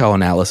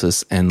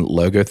psychoanalysis and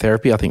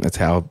logotherapy. I think that's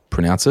how I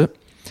pronounce it.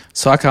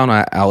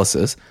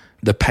 Psychoanalysis,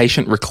 the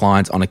patient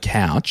reclines on a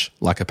couch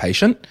like a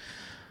patient.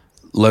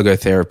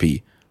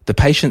 Logotherapy, the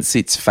patient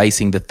sits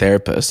facing the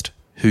therapist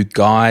who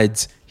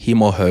guides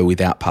him or her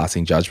without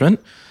passing judgment.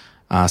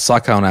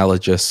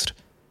 Psychoanalyst,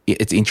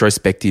 it's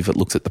introspective, it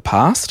looks at the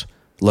past.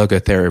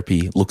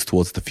 Logotherapy looks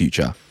towards the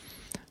future.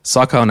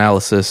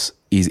 Psychoanalysis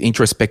is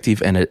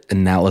introspective and it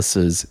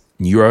analyses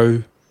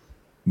neuroses.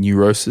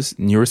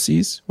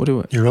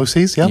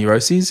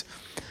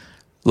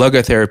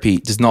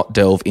 Logotherapy does not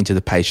delve into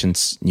the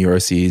patient's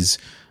neuroses.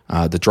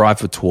 The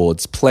drive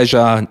towards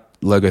pleasure.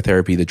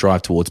 Logotherapy, the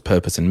drive towards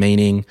purpose and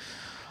meaning.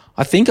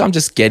 I think I'm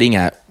just getting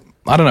at,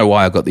 I don't know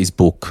why I got this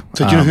book.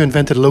 So do you know who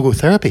invented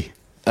logotherapy?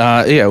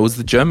 It was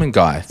the German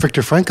guy.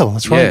 Viktor Frankl,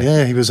 that's right.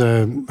 Yeah, he was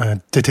a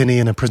detainee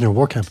in a prisoner of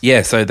war camp.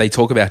 Yeah, so they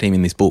talk about him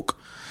in this book.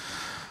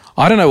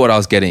 I don't know what I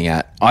was getting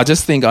at. I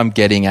just think I'm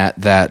getting at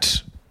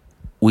that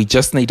we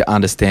just need to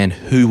understand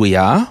who we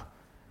are,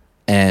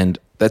 and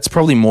that's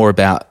probably more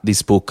about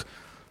this book,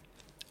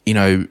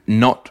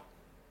 not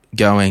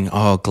going,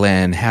 oh,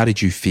 Glenn, how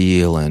did you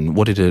feel and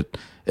what did it...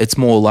 It's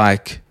more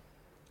like,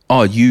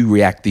 oh, you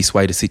react this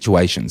way to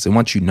situations, and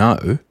once you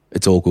know,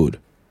 it's all good.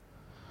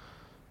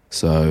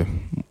 So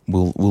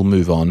we'll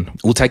move on.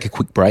 We'll take a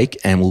quick break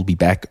and we'll be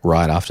back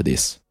right after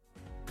this.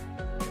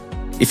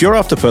 If you're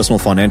after personal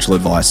financial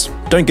advice,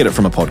 don't get it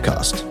from a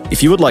podcast.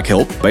 If you would like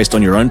help based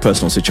on your own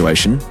personal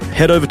situation,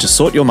 head over to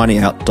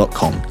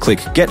sortyourmoneyout.com. Click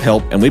Get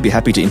Help and we'd be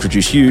happy to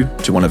introduce you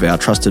to one of our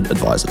trusted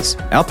advisors.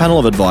 Our panel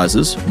of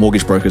advisors,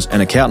 mortgage brokers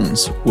and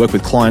accountants work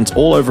with clients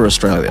all over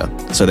Australia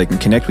so they can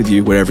connect with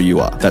you wherever you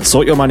are. That's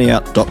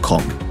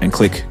sortyourmoneyout.com and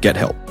click Get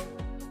Help.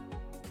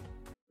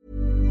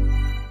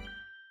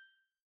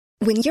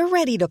 When you're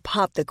ready to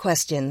pop the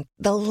question,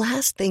 the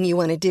last thing you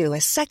want to do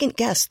is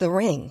second-guess the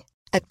ring.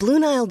 At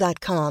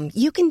BlueNile.com,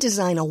 you can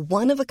design a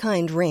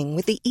one-of-a-kind ring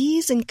with the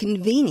ease and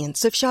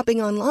convenience of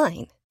shopping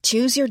online.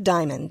 Choose your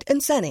diamond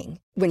and setting.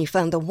 When you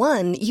find the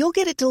one, you'll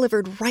get it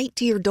delivered right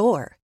to your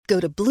door. Go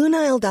to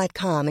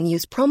BlueNile.com and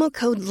use promo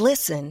code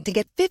LISTEN to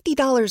get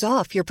 $50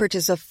 off your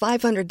purchase of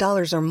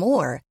 $500 or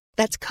more.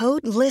 That's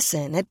code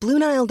LISTEN at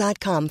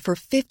BlueNile.com for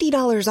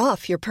 $50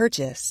 off your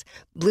purchase.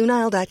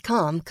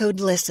 BlueNile.com, code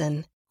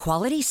LISTEN.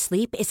 Quality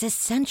sleep is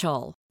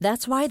essential.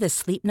 That's why the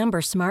Sleep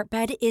Number Smart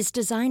Bed is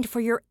designed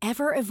for your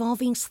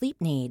ever-evolving sleep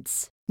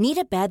needs. Need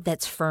a bed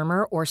that's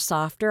firmer or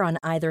softer on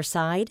either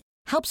side?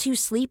 Helps you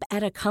sleep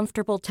at a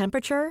comfortable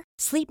temperature?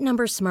 Sleep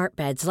Number Smart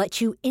Beds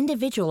let you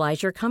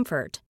individualize your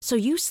comfort, so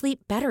you sleep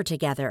better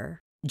together.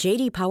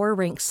 J.D. Power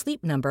ranks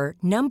Sleep Number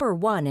number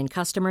 1 in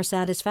customer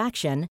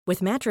satisfaction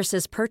with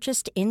mattresses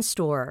purchased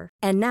in-store.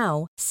 And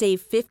now,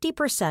 save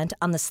 50%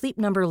 on the Sleep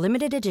Number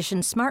Limited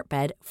Edition Smart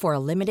Bed for a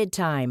limited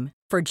time.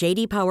 For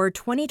J.D. Power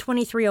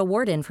 2023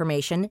 award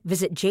information,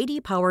 visit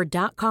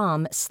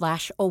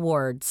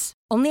jdpower.com/awards.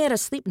 Only at a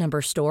Sleep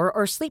Number store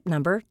or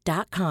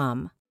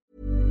sleepnumber.com.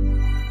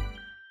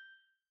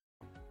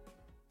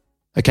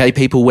 Okay,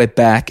 people, we're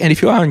back. And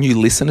if you are a new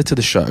listener to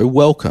the show,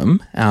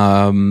 welcome.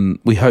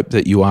 We hope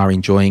that you are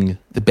enjoying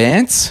the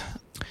bants.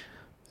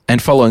 And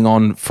following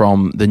on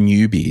from the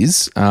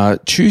newbies,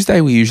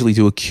 Tuesday we usually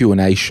do a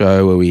Q&A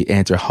show where we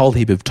answer a whole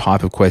heap of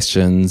type of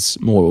questions,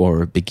 more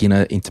or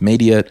beginner,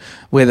 intermediate,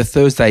 where the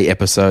Thursday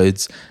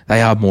episodes,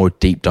 they are more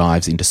deep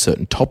dives into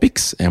certain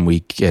topics and we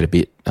get a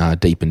bit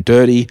deep and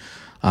dirty.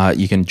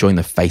 You can join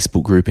the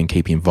Facebook group and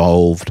keep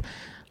involved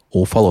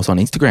or follow us on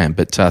Instagram.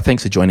 But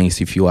thanks for joining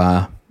us if you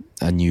are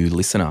a new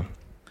listener.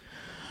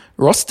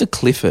 Ross de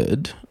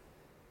Clifford,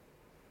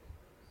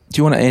 do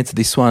you want to answer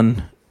this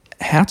one?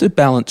 How to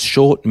balance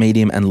short,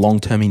 medium and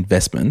long-term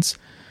investments,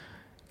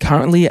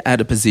 currently at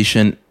a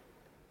position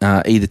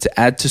either to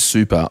add to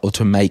super or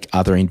to make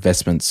other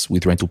investments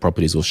with rental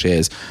properties or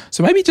shares.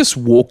 So maybe just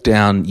walk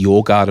down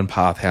your garden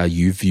path, how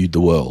you viewed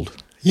the world.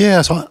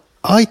 Yeah, so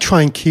I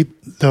try and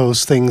keep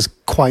those things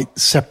quite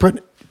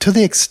separate to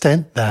the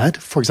extent that,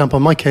 for example,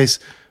 in my case,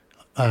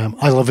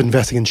 I love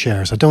investing in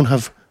shares. I don't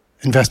have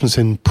investments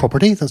in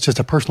property. That's just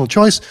a personal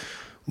choice.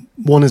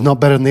 One is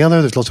not better than the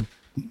other. There's lots of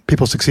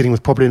people succeeding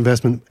with property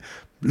investment.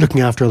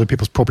 Looking after other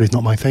people's property is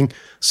not my thing.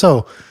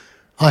 So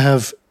I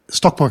have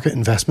stock market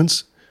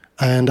investments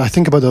and I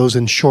think about those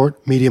in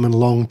short, medium and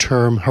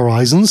long-term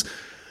horizons.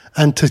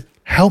 And to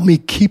help me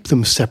keep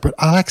them separate,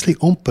 I'll actually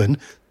open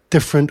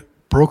different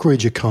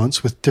brokerage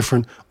accounts with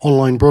different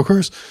online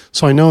brokers.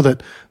 So I know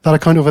that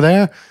account over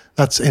there,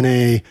 that's in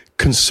a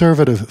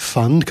conservative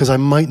fund because I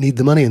might need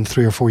the money in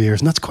 3 or 4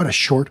 years. And that's quite a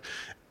short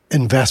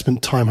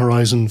investment time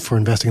horizon for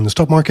investing in the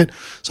stock market.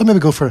 So maybe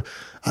go for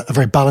a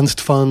very balanced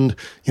fund,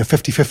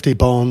 50-50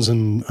 bonds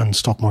and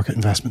stock market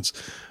investments.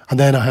 And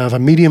then I have a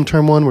medium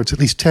term one where it's at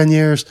least 10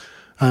 years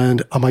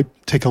and I might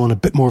take on a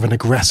bit more of an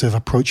aggressive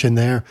approach in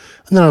there.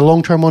 And then a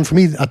long term one for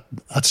me,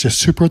 that's just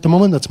super at the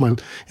moment. That's my,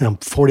 I'm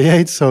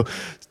 48. So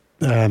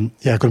going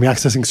to be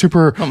accessing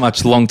super. Not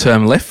much long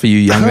term left for you,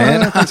 young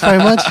man. Thanks very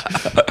much.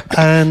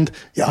 And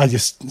I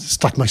just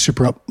stacked my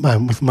super up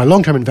with my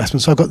long term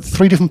investments. So I've got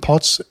 3 different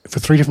pots for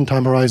 3 different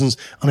time horizons,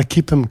 and I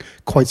keep them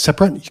quite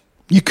separate.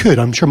 You could,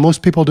 I'm sure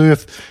most people do,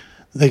 if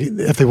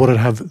they wanted to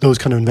have those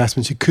kind of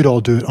investments, you could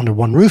all do it under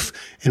one roof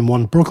in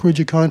one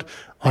brokerage account.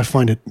 I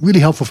find it really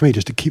helpful for me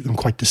just to keep them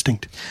quite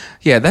distinct.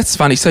 Yeah, that's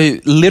funny. So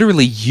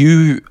literally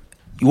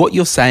what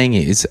you're saying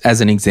is,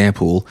 as an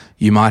example,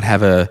 you might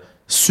have a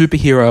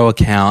superhero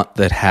account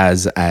that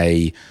has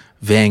a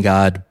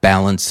Vanguard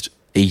balanced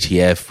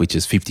ETF, which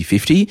is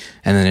 50-50.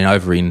 And then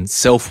over in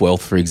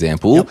Self-Wealth, for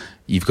example,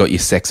 You've got your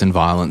sex and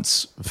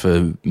violence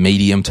for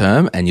medium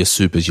term and your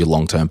super's your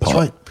long-term pot. That's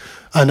right.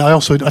 And I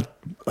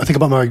think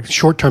about my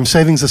short-term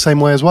savings the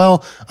same way as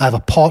well. I have a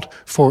pot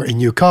for a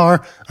new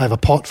car. I have a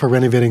pot for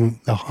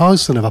renovating the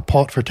house, and I have a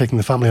pot for taking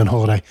the family on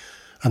holiday.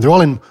 And they're all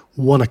in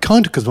one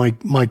account because my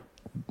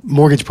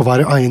mortgage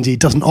provider, ING,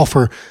 doesn't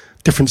offer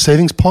different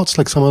savings pots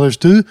like some others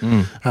do.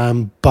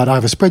 But I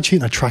have a spreadsheet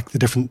and I track the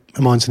different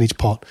amounts in each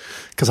pot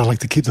because I like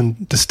to keep them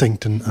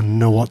distinct and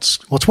know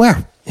what's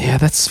where. Yeah,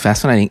 that's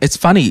fascinating. It's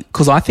funny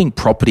because I think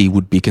property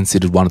would be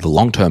considered one of the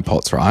long-term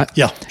pots, right?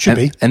 Yeah, should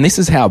be. And this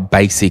is how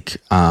basic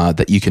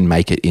that you can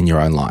make it in your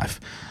own life.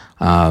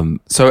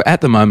 So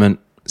at the moment,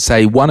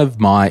 say one of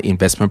my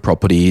investment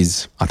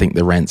properties, I think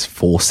the rent's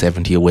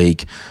 $470 a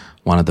week.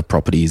 One of the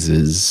properties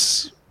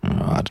is,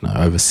 I don't know,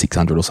 over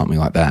 600 or something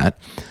like that.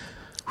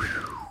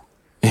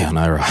 Yeah, I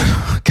know, right?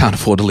 I can't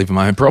afford to live in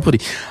my own property.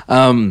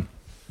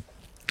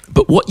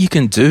 But what you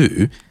can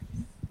do,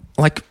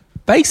 like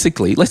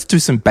basically, let's do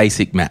some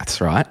basic maths,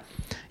 right?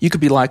 You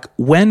could be like,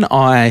 when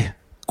I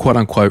quote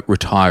unquote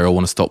retire or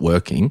want to stop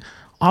working,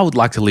 I would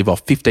like to live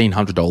off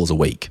 $1,500 a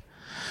week.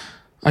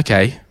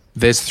 Okay,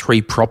 there's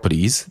 3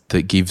 properties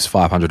that gives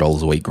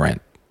 $500 a week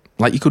rent.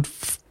 Like you could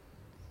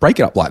break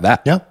it up like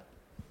that. Yeah.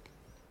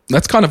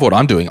 That's kind of what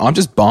I'm doing. I'm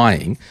just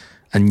buying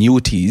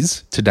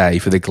annuities today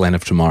for the Glen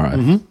of tomorrow.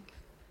 Mm-hmm.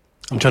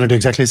 I'm trying to do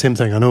exactly the same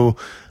thing. I know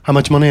how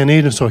much money I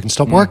need so I can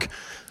stop work.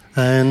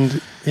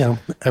 And,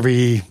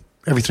 every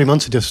 3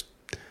 months I just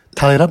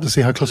tally it up to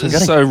see how close I'm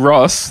getting. So,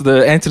 Ross,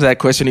 the answer to that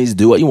question is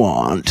do what you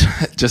want,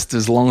 just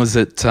as long as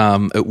it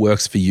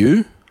works for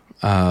you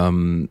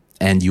and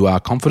you are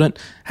confident.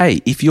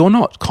 Hey, if you're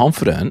not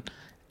confident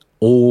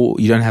or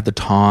you don't have the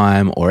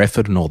time or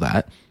effort and all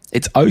that,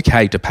 it's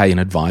okay to pay an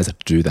advisor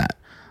to do that.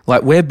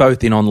 Like we're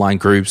both in online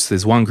groups.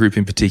 There's one group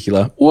in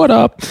particular. What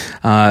up?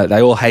 They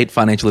all hate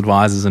financial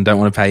advisors and don't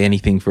want to pay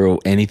anything for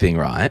anything,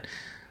 right?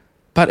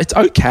 But it's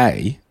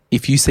okay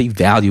if you see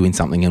value in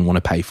something and want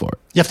to pay for it.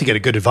 You have to get a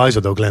good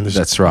advisor though, Glenn.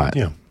 That's right.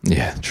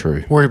 Yeah,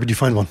 true. Where would you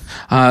find one?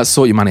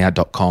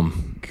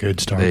 Sortyourmoneyout.com. Good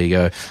start. There you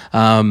go.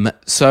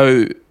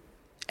 So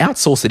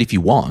outsource it if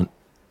you want.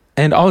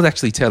 And I was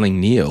actually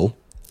telling Neil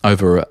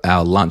over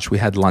our lunch. We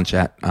had lunch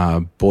at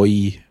what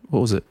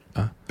was it?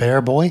 Bear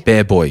Boy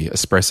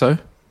Espresso.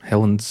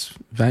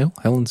 Helensville?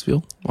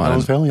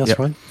 Helensville, yes,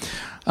 right.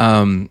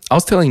 I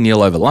was telling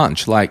Neil over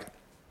lunch, like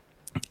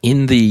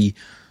in the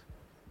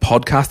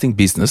podcasting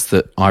business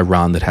that I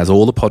run that has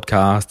all the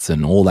podcasts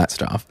and all that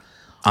stuff,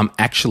 I'm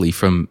actually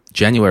from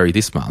January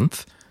this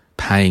month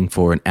paying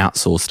for an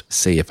outsourced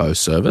CFO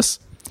service,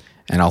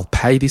 and I'll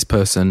pay this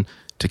person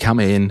to come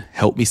in,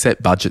 help me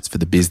set budgets for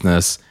the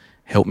business,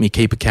 help me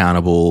keep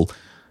accountable,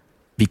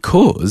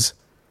 because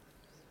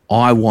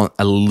I want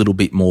a little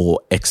bit more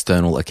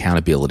external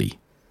accountability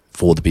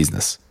for the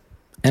business.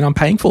 And I'm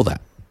paying for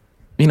that.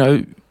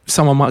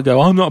 Someone might go,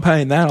 I'm not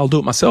paying that, I'll do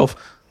it myself.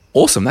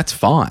 Awesome, that's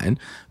fine.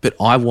 But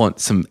I want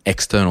some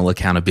external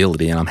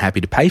accountability and I'm happy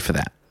to pay for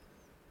that.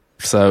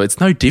 So it's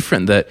no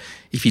different that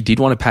if you did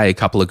want to pay a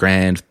couple of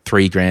grand,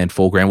 $3,000,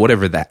 $4,000,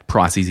 whatever that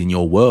price is in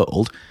your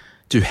world,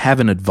 to have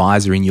an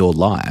advisor in your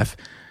life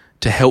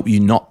to help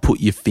you not put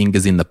your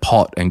fingers in the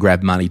pot and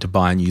grab money to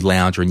buy a new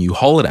lounge or a new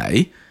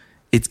holiday,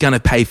 it's going to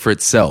pay for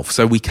itself.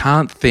 So we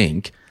can't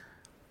think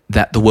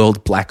that the world's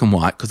black and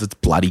white because it's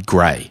bloody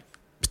grey,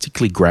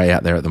 particularly grey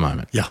out there at the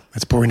moment. Yeah,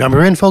 it's pouring down my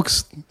rain,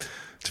 folks.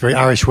 It's very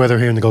Irish weather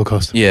here in the Gold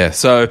Coast. Yeah,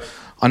 so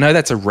I know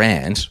that's a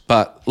rant,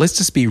 but let's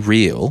just be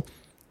real.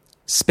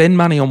 Spend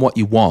money on what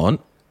you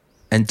want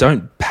and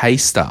don't pay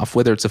stuff,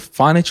 whether it's a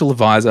financial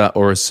advisor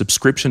or a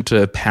subscription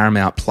to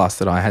Paramount Plus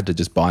that I had to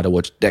just buy to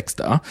watch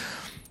Dexter.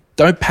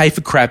 Don't pay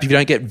for crap if you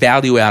don't get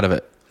value out of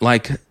it.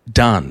 Like,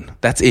 done.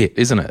 That's it,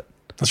 isn't it?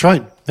 That's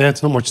right. Yeah,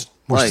 it's not much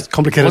more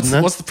complicated than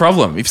that. What's the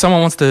problem? If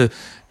someone wants to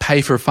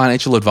pay for a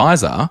financial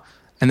advisor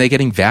and they're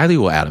getting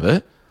value out of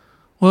it,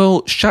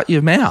 well, shut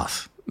your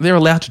mouth. They're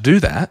allowed to do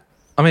that.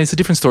 I mean, it's a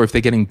different story if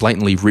they're getting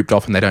blatantly ripped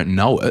off and they don't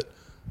know it.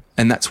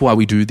 And that's why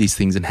we do these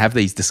things and have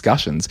these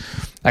discussions.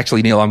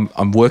 Actually, Neil,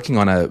 I'm working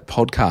on a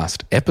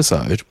podcast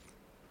episode.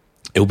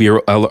 It'll be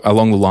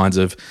along the lines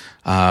of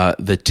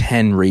the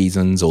 10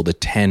 reasons or the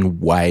 10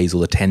 ways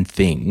or the 10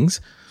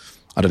 things.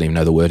 I don't even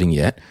know the wording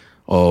yet,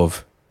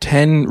 of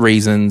 10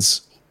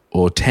 reasons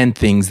or 10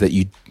 things that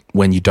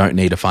when you don't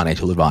need a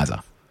financial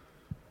advisor.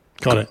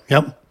 Got it.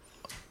 Yep.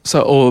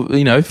 So,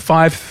 or,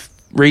 5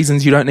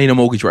 reasons you don't need a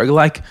mortgage broker.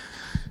 Like,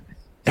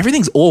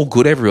 everything's all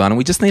good, everyone, and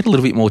we just need a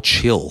little bit more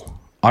chill.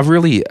 I'm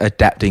really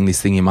adapting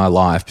this thing in my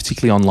life,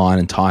 particularly online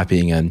and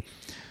typing. And,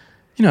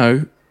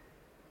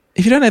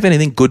 if you don't have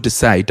anything good to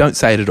say, don't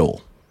say it at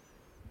all.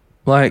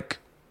 Like,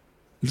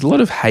 there's a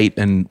lot of hate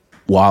and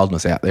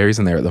wildness out there,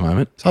 isn't there, at the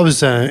moment? So I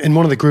was in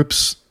one of the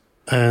groups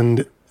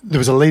and there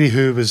was a lady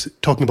who was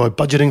talking about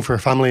budgeting for her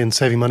family and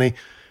saving money.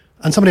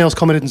 And somebody else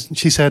commented and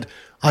she said,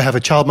 I have a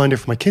childminder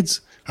for my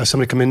kids. I have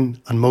somebody come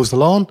in and mows the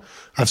lawn.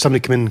 I have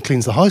somebody come in and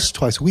cleans the house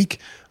twice a week.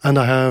 And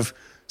I have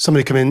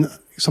somebody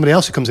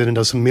else who comes in and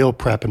does some meal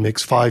prep and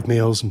makes 5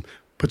 meals and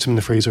puts them in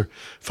the freezer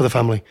for the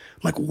family.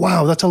 I'm like,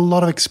 wow, that's a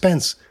lot of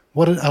expense.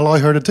 What did it allow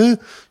her to do?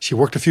 She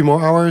worked a few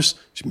more hours.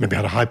 She maybe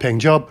had a high-paying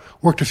job,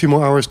 worked a few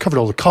more hours, covered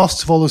all the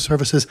costs of all those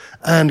services,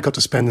 and got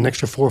to spend an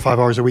extra 4 or 5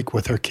 hours a week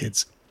with her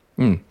kids.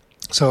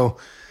 So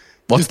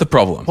what's the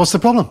problem? What's the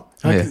problem?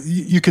 Yeah.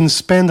 You can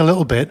spend a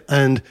little bit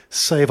and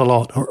save a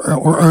lot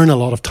or earn a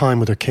lot of time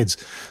with their kids.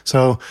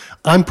 So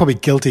I'm probably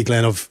guilty,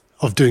 Glenn, of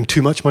of doing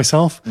too much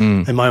myself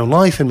in my own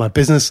life, in my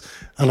business,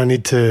 and I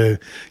need to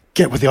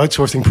get with the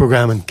outsourcing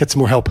program and get some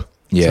more help.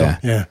 Yeah.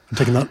 So, yeah, I'm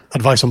taking that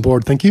advice on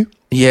board. Thank you.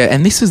 Yeah,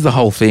 and this is the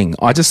whole thing.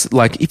 I just,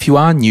 like, if you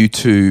are new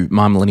to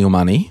My Millennial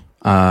Money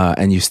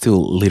and you're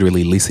still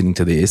literally listening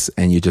to this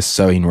and you're just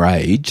so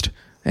enraged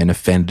and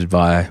offended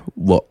by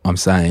what I'm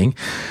saying,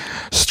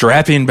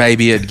 strap in,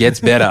 baby. It gets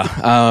better.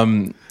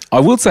 I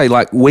will say,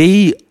 like,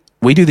 we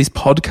do this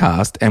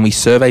podcast and we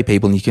survey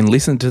people, and you can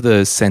listen to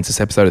the census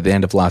episode at the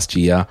end of last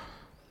year.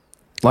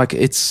 Like,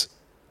 it's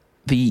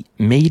the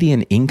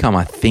median income,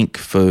 I think,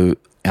 for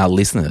our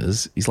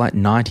listeners is like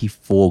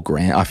 94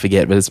 grand. I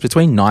forget, but it's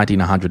between 90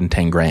 and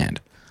 110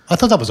 grand. I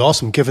thought that was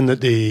awesome, given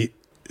that the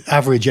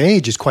average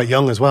age is quite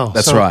young as well.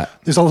 That's right.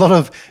 There's a lot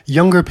of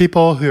younger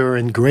people who are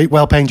in great,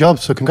 well-paying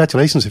jobs. So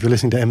congratulations if you're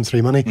listening to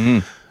M3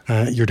 Money.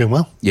 You're doing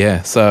well.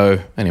 Yeah.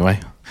 So anyway,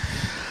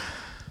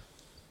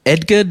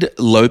 Edgar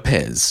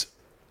Lopez,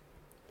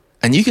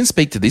 and you can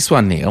speak to this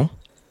one, Neil.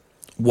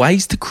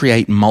 Ways to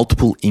create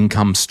multiple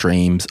income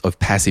streams of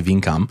passive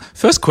income.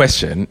 First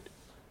question,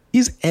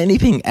 is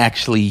anything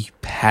actually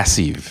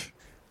passive?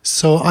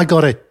 So I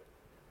got a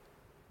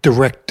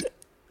direct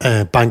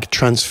bank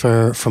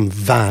transfer from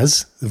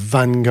VAS,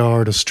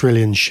 Vanguard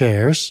Australian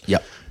Shares.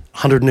 Yep.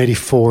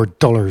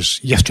 $184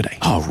 yesterday.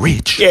 Oh,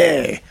 rich.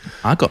 Yeah.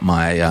 I got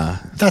my...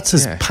 That's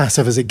as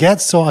passive as it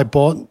gets. So I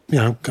bought,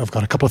 I've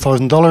got a couple of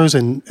 $1,000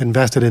 and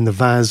invested in the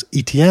VAS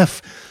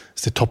ETF.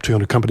 It's the top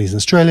 200 companies in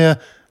Australia,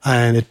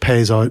 and it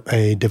pays out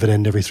a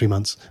dividend every 3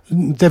 months.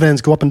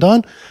 Dividends go up and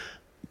down,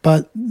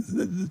 but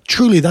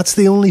truly that's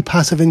the only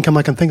passive income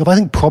I can think of. I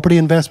think property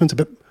investment's a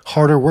bit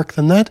harder work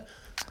than that.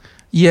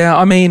 Yeah,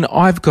 I mean,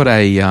 I've got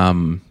a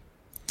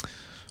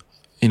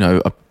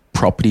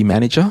property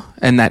manager,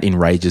 and that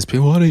enrages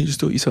people. Why don't you just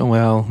do it yourself?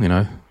 Well,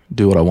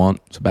 do what I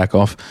want, so back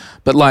off.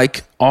 But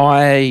like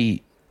I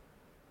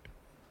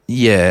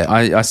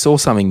saw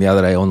something the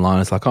other day online.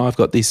 It's like, I've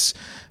got this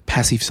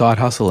passive side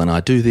hustle and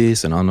I do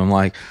this, and I'm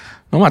like,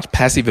 not much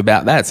passive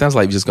about that. It sounds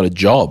like you've just got a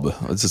job.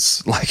 It's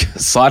just like a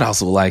side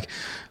hustle. Like,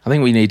 I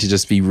think we need to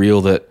just be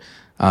real that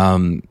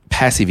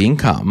passive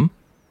income,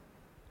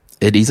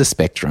 it is a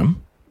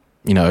spectrum.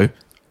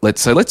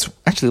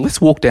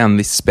 Let's walk down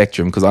this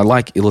spectrum, because I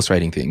like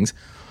illustrating things.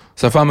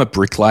 So if I'm a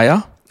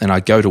bricklayer and I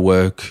go to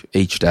work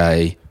each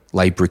day,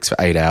 lay bricks for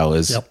 8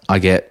 hours, I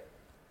get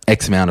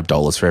X amount of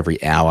dollars for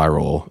every hour,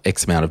 or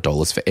X amount of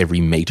dollars for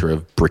every meter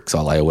of bricks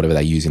I lay, or whatever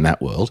they use in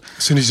that world.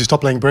 As soon as you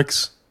stop laying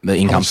bricks, the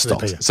income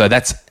stops. So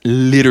that's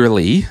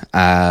literally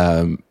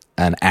an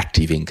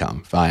active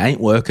income. If I ain't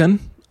working,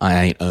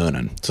 I ain't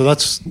earning. So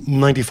that's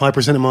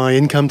 95% of my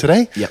income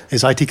today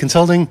is IT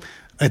consulting.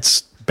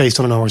 It's based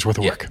on an hour's worth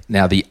of work.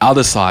 Now, the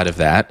other side of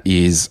that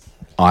is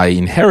I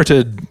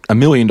inherited $1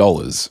 million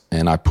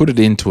and I put it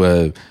into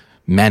a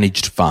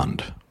managed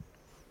fund.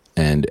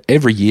 And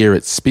every year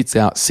it spits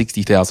out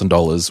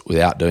 $60,000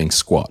 without doing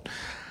squat.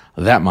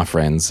 That, my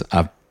friends,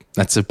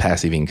 that's a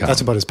passive income.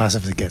 That's about as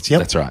passive as it gets. Yep.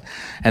 That's right.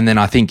 And then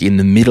I think in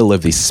the middle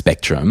of this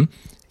spectrum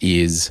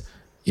is,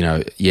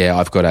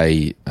 I've got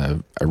a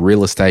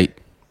real estate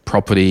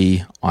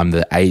property. I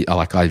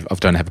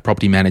don't have a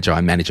property manager.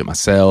 I manage it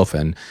myself,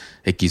 and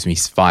it gives me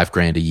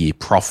 $5,000 a year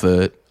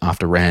profit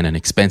after rent and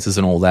expenses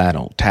and all that,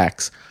 or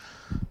tax.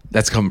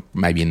 That's come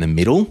maybe in the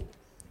middle.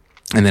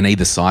 And then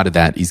either side of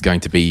that is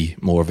going to be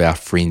more of our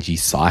fringy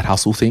side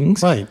hustle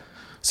things. Right.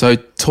 So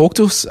talk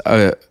to us,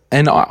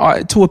 and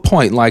I to a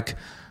point, like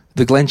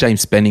the Glenn James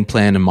spending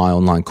plan and my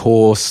online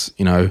course,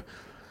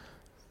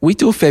 we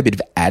do a fair bit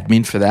of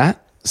admin for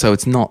that. So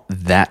it's not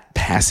that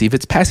passive.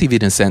 It's passive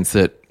in a sense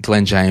that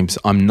Glenn James,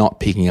 I'm not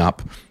picking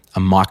up a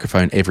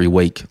microphone every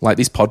week. Like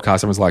this podcast,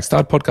 everyone's like,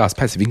 start a podcast,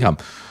 passive income.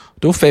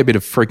 Do a fair bit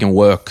of freaking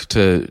work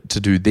to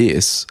do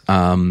this.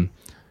 But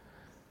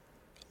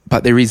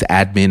there is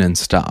admin and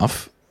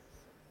stuff.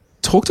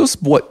 Talk to us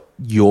what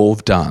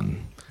you've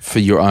done for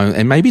your own,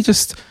 and maybe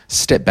just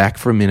step back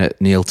for a minute,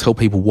 Neil, tell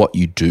people what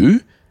you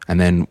do and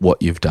then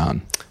what you've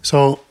done.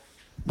 So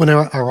when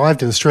I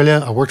arrived in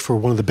Australia, I worked for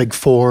one of the big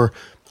 4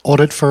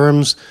 audit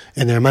firms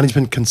in their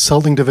management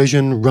consulting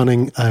division,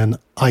 running an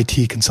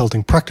IT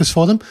consulting practice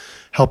for them,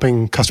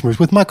 helping customers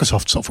with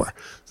Microsoft software.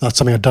 That's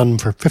something I've done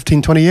for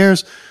 15, 20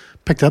 years,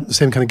 picked up the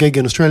same kind of gig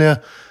in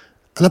Australia,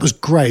 and that was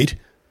great.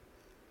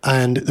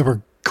 And there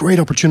were great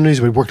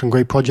opportunities. We worked on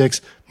great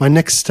projects. My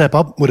next step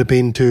up would have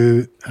been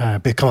to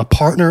become a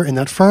partner in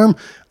that firm,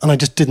 and I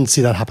just didn't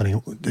see that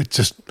happening. It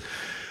just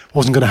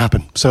wasn't going to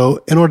happen.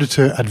 So in order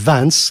to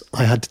advance,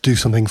 I had to do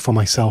something for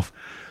myself.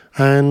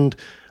 And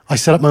I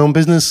set up my own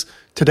business.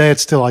 Today,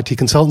 it's still IT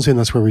consultancy, and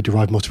that's where we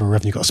derive most of our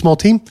revenue. Got a small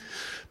team,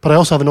 but I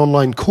also have an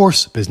online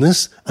course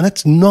business, and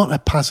it's not a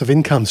passive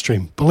income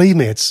stream. Believe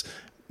me, it's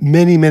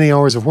many, many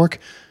hours of work,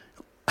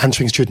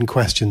 answering student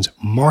questions,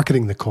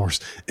 marketing the course,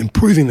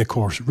 improving the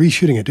course,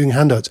 reshooting it, doing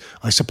handouts.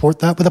 I support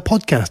that with a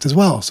podcast as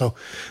well. So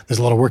there's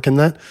a lot of work in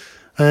that.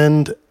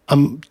 And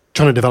I'm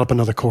trying to develop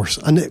another course,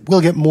 and it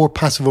will get more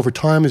passive over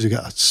time as you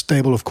get a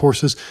stable of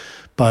courses.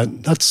 But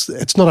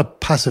it's not a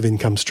passive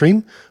income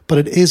stream, but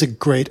it is a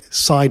great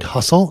side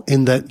hustle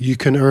in that you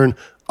can earn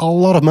a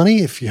lot of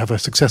money if you have a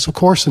successful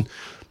course. And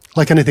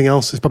like anything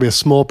else, there's probably a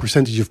small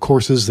percentage of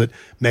courses that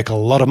make a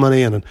lot of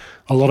money, and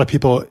a lot of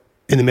people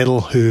in the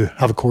middle who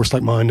have a course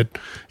like mine that,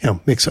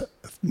 makes a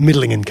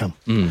middling income.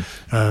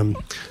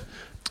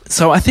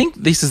 So I think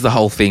this is the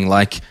whole thing,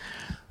 like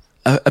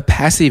a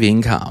passive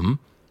income,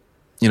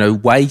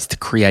 ways to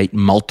create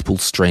multiple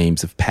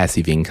streams of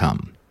passive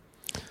income.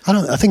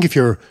 I think if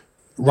you're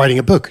writing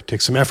a book, it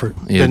takes some effort.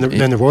 Yeah,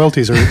 then the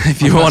royalties are.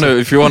 If you want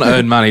to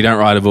earn money, don't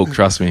write a book.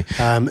 Trust me.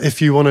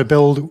 If you want to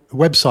build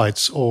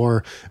websites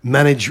or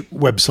manage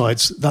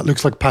websites, that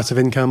looks like passive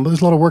income. But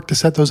there's a lot of work to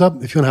set those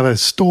up. If you want to have a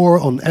store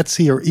on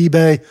Etsy or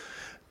eBay,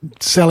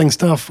 selling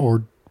stuff,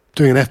 or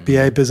doing an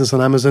FBA business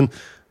on Amazon,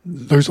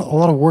 there's a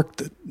lot of work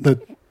that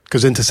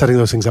goes into setting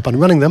those things up and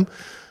running them.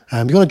 You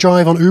want to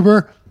drive on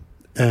Uber?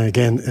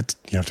 Again,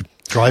 you have to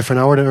drive for an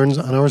hour to earn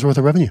an hour's worth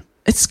of revenue.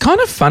 It's kind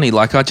of funny.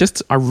 Like I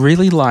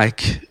really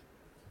like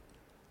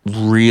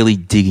really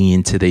digging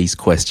into these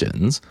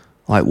questions,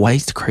 like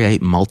ways to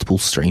create multiple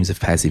streams of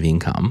passive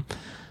income.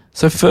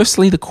 So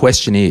firstly, the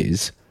question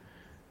is,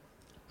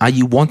 are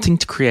you wanting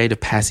to create a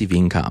passive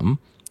income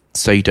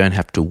so you don't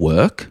have to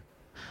work?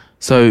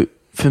 So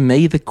for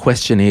me, the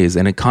question is,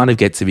 and it kind of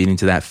gets a bit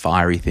into that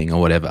fiery thing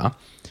or whatever.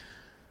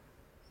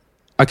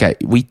 Okay,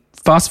 we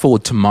fast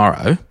forward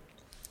tomorrow,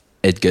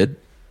 Edgard,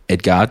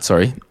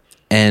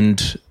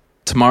 and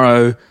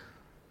tomorrow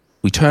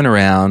we turn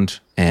around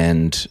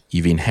and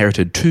you've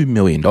inherited $2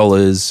 million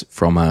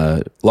from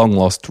a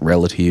long-lost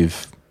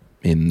relative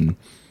in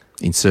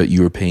insert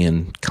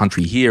European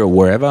country here or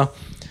wherever.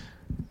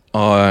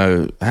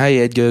 Oh, hey,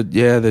 Edgar,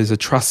 there's a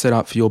trust set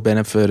up for your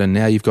benefit and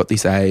now you've got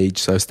this age.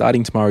 So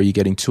starting tomorrow, you're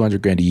getting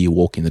 $200,000 a year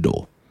walk in the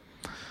door.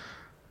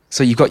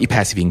 So you've got your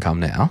passive income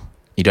now.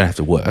 You don't have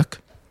to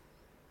work.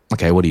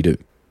 Okay, what do?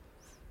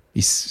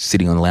 You're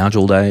sitting on the lounge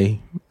all day?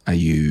 Are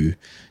you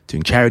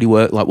doing charity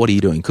work? Like, what are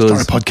you doing? Start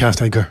a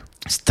podcast, Edgar.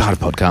 Start a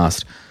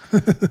podcast.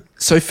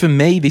 So for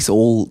me, this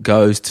all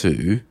goes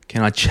to,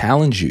 can I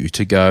challenge you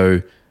to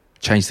go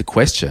change the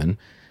question?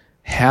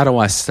 How do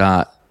I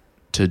start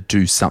to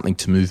do something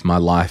to move my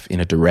life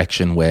in a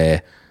direction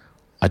where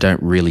I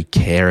don't really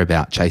care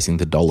about chasing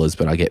the dollars,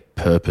 but I get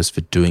purpose for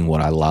doing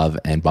what I love.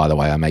 And by the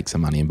way, I make some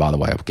money. And by the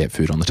way, I get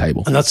food on the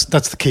table. And that's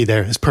the key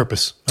there is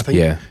purpose. I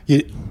think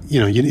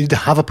you need to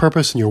have a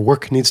purpose and your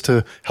work needs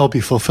to help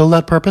you fulfill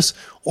that purpose,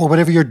 or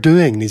whatever you're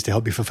doing needs to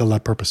help you fulfill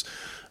that purpose.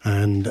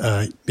 And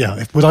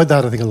without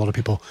that, I think a lot of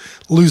people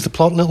lose the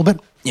plot a little bit.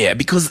 Yeah,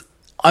 because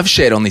I've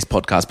shared on this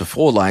podcast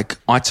before, like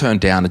I turned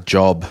down a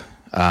job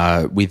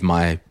with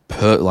when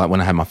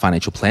I had my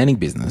financial planning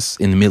business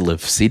in the middle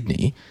of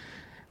Sydney,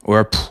 where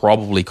I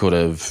probably could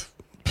have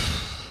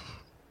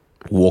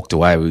walked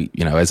away,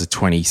 as a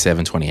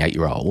 27,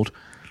 28-year-old,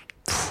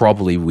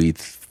 probably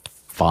with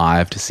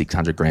 $500,000 to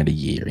 $600,000 a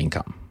year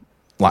income.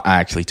 Like I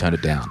actually turned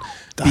it down.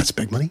 That's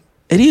big money.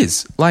 It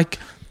is.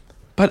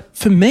 But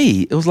for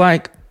me, it was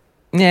like,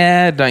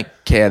 I don't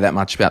care that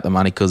much about the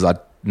money because I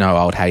know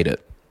I would hate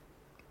it.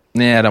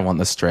 I don't want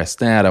the stress.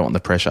 I don't want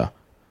the pressure.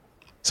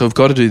 So we've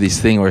got to do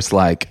this thing where it's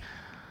like,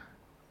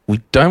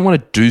 we don't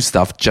want to do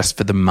stuff just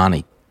for the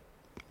money.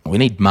 We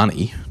need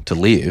money to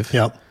live.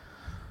 Yep.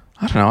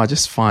 I don't know. I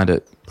just find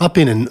it. I've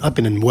been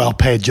in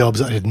well-paid jobs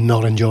that I did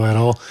not enjoy at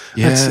all.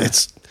 Yeah.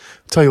 It's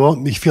tell you what,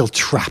 you feel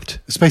trapped,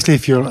 especially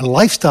if your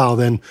lifestyle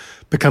then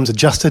becomes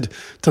adjusted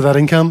to that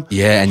income.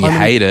 Yeah, and you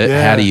hate it.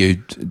 Yeah.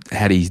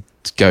 How do you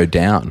go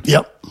down?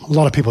 Yep. A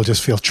lot of people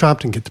just feel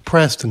trapped and get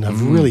depressed and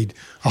have really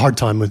a hard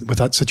time with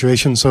that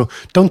situation. So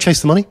don't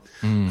chase the money.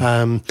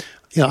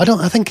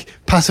 I think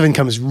passive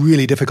income is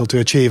really difficult to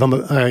achieve.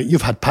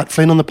 You've had Pat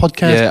Flynn on the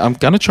podcast. Yeah, I'm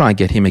going to try and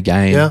get him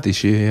again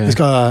this year. Yeah. He's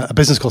got a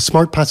business called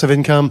Smart Passive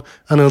Income,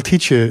 and it'll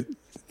teach you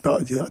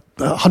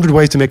 100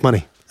 ways to make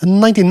money. And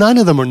 99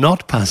 of them are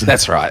not passive.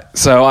 That's right.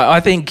 So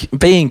I think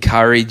be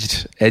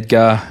encouraged,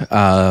 Edgar.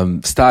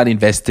 Start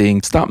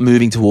investing. Start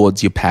moving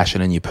towards your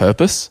passion and your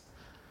purpose.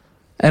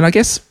 And I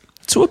guess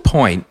to a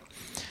point,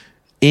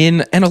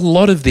 and a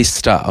lot of this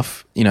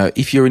stuff,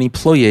 if you're an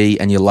employee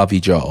and you love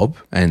your job,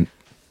 and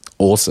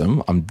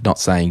awesome, I'm not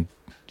saying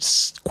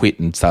quit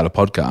and start a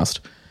podcast.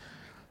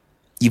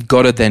 You've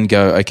got to then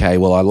go, okay,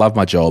 well, I love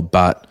my job,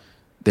 but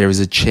there is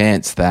a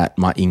chance that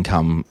my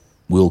income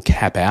will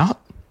cap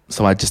out.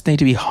 So I just need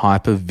to be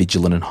hyper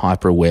vigilant and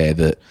hyper aware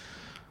that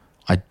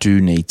I do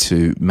need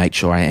to make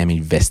sure I am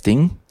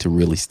investing to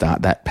really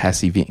start that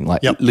passive,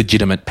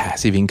 legitimate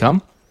passive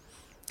income.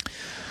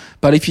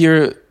 But if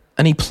you're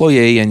an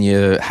employee and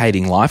you're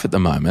hating life at the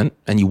moment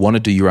and you want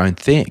to do your own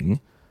thing,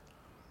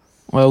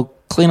 well,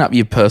 clean up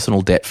your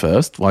personal debt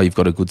first while you've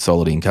got a good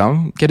solid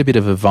income, get a bit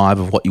of a vibe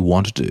of what you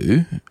want to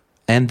do.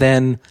 And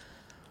then,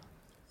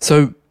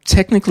 so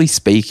technically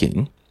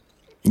speaking,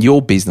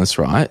 your business,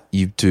 right?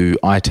 You do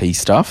IT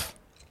stuff.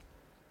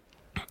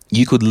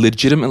 You could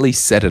legitimately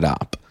set it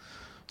up.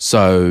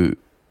 So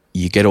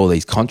you get all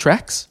these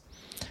contracts.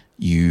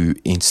 You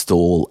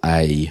install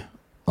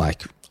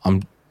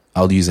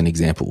I'll use an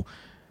example.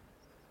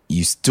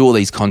 You do all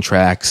these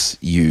contracts.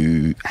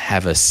 You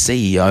have a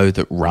CEO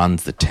that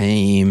runs the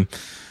team.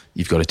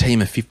 you've got a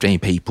team of 15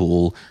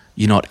 people,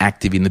 you're not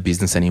active in the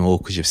business anymore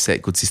because you've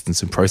set good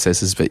systems and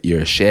processes, but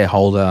you're a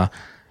shareholder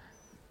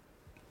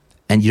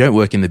and you don't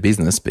work in the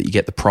business, but you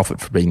get the profit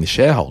for being the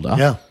shareholder.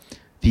 Yeah.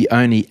 The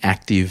only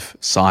active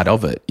side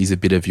of it is a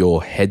bit of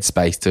your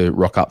headspace to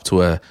rock up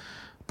to a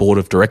board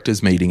of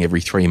directors meeting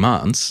every 3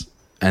 months,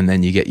 and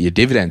then you get your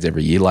dividends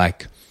every year,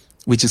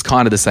 which is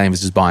kind of the same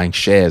as just buying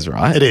shares,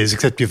 right? It is,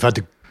 except you've had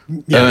to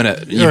earn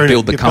it. You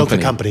build the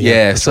company.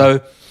 Yeah.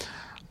 So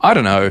I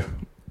don't know.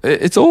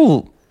 It's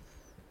all,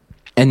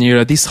 and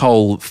this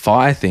whole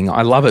FIRE thing,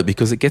 I love it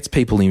because it gets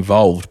people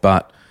involved,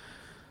 but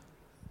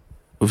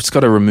we've just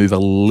got to remove a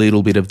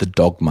little bit of the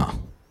dogma.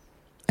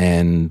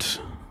 And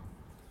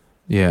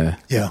yeah.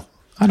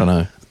 I don't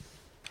know.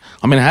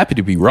 I mean, I'm happy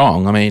to be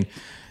wrong. I mean,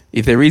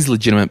 if there is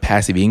legitimate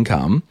passive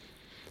income,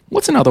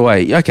 what's another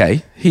way?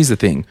 Okay, here's the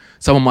thing.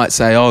 Someone might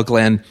say, oh,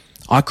 Glenn,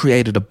 I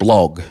created a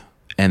blog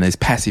and there's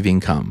passive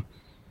income.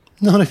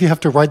 Not if you have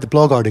to write the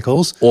blog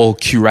articles. Or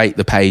curate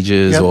the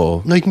pages. Yep.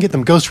 Or no, you can get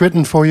them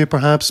ghostwritten for you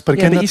perhaps. But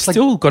again, but you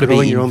still got to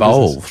be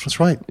involved.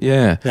 That's right.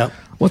 Yeah. Yep.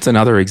 What's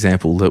another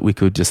example that we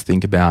could just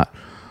think about?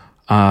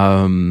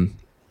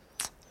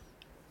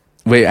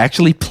 We're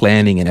actually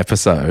planning an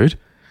episode,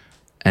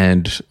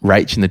 and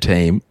Rach in the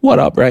team, what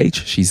up,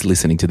 Rach? She's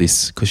listening to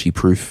this because she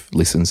proof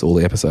listens to all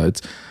the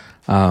episodes.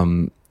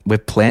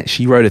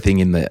 She wrote a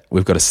thing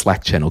we've got a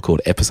Slack channel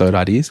called Episode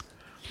Ideas.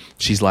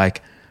 She's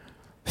like,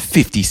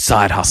 50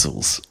 side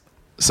hustles.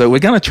 So we're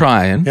going to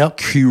try and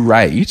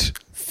curate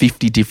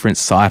 50 different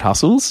side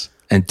hustles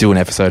and do an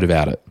episode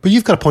about it. But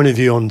you've got a point of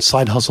view on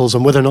side hustles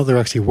and whether or not they're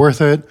actually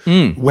worth it,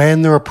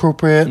 when they're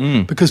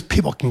appropriate, because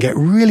people can get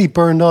really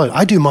burned out.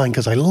 I do mine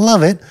because I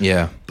love it.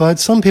 Yeah. But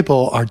some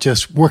people are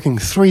just working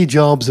 3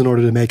 jobs in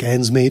order to make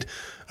ends meet,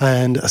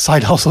 and a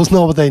side hustle is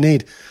not what they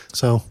need.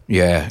 So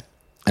yeah.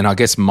 And I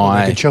guess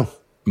my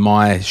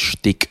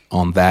shtick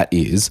on that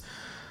is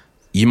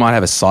you might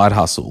have a side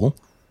hustle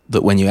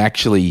that when you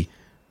actually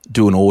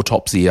do an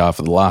autopsy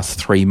after the last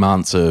 3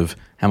 months of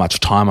how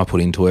much time I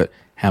put into it,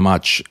 how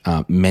much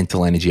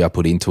mental energy I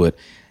put into it,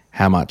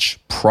 how much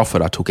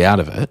profit I took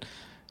out of it,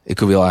 it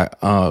could be like,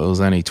 oh, it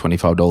was only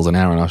 $25 an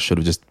hour and I should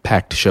have just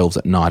packed shelves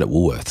at night at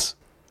Woolworths.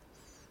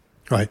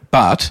 Right.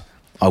 But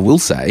I will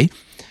say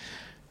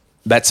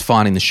that's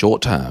fine in the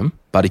short term,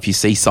 but if you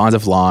see signs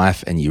of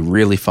life and you're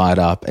really fired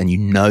up and you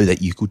know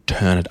that you could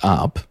turn it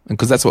up, and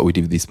because that's what we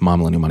did with this My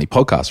Millennial Money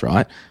podcast,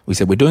 right? We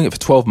said we're doing it for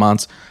 12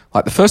 months.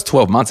 Like the first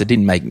 12 months, it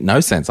didn't make no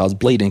sense. I was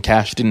bleeding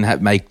cash,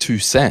 didn't make 2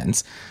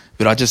 cents,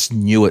 but I just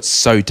knew it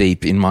so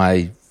deep in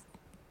my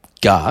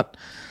gut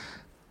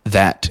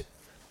that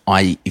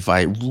if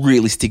I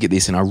really stick at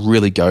this and I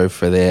really go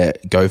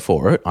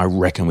for it, I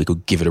reckon we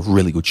could give it a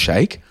really good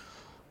shake.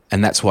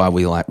 And that's why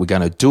we're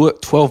going to do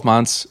it 12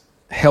 months,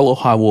 hell or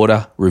high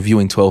water,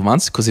 reviewing 12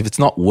 months, because if it's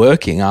not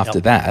working after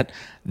that,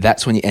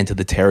 that's when you enter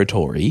the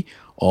territory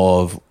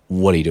of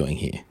what are you doing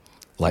here?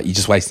 Like you're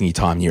just wasting your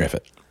time and your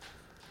effort.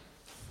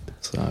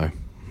 So,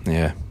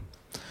 yeah.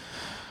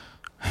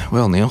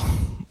 Well, Neil,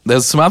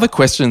 there's some other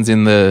questions do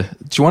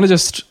you want to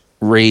just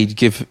read,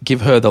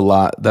 give her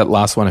that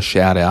last one a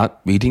shout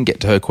out? We didn't get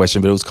to her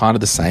question, but it was kind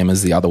of the same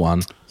as the other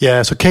one.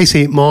 Yeah, so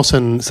Casey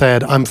Mawson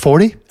said, I'm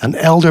 40, an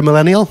elder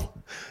millennial.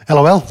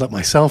 LOL, that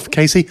myself,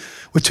 Casey,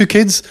 with 2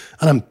 kids,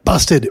 and I'm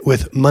busted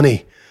with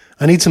money.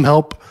 I need some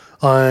help.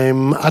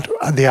 I'm at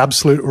the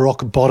absolute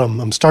rock bottom.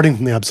 I'm starting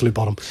from the absolute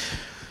bottom.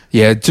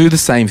 Yeah, do the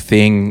same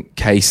thing,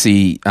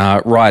 Casey.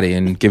 Write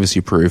in, give us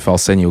your proof. I'll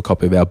send you a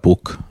copy of our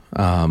book.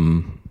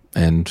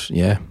 And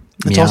yeah,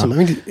 it's awesome. I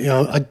mean,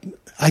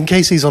 and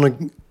Casey's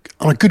on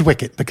a good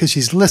wicket because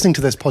she's listening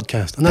to this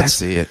podcast, and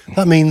that's it.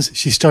 That means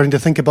she's starting to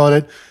think about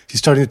it. She's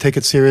starting to take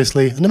it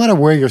seriously. And no matter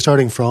where you're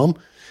starting from,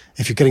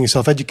 if you're getting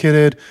yourself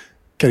educated,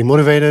 getting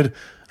motivated,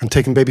 and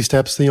taking baby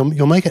steps, then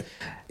you'll make it.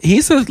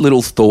 Here's a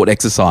little thought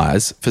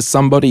exercise for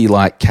somebody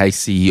like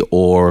Casey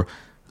or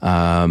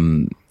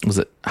was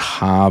it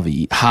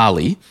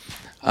Harley,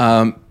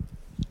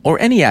 or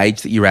any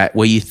age that you're at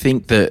where you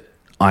think that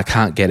I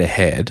can't get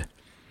ahead.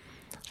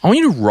 I want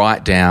you to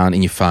write down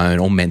in your phone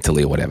or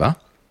mentally or whatever,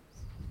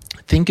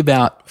 think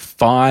about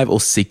 5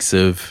 or 6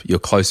 of your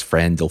close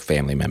friends or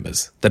family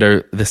members that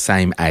are the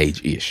same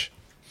age-ish.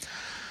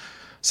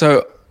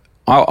 So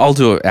I'll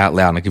do it out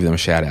loud and I'll give them a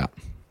shout out.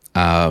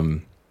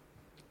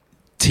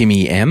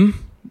 Timmy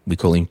M, we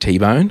call him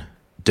T-Bone.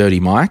 Dirty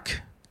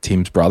Mike,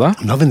 Tim's brother.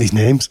 I'm loving these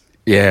names.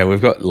 Yeah,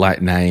 we've got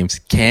like names.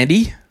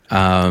 Candy,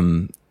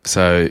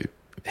 so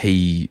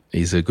he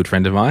is a good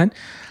friend of mine.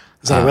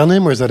 Is that a real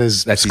name or is that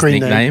his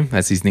screen name?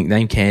 That's his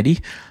nickname, Candy.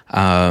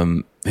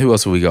 Who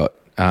else have we got?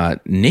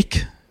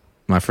 Nick,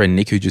 my friend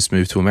Nick, who just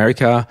moved to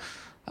America.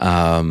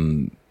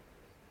 They're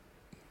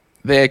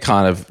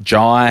kind of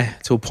Jai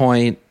to a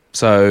point.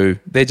 So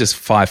they're just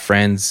 5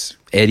 friends.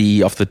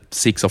 Eddie off the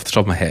 6 off the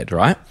top of my head,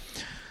 right?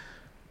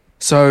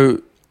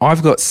 So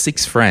I've got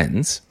 6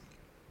 friends.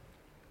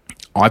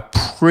 I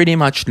pretty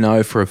much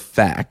know for a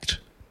fact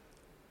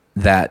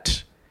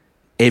that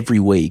every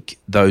week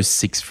those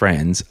 6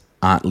 friends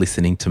aren't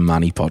listening to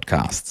money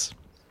podcasts.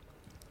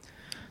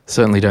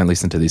 Certainly don't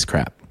listen to this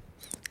crap.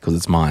 because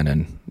it's mine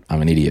and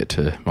I'm an idiot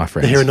to my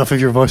friends. They hear enough of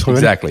your voice already.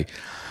 Exactly.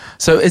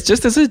 So it's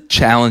just as a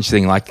challenge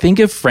thing. Like, think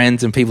of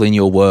friends and people in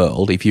your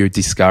world. If you're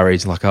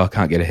discouraged, like, oh, I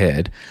can't get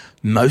ahead,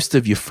 most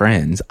of your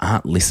friends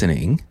aren't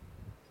listening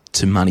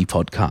to money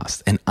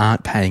podcasts and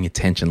aren't paying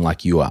attention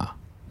like you are.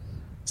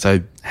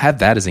 So have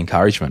that as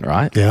encouragement,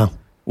 right? Yeah.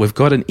 We've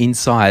got an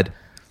inside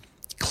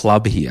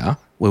club here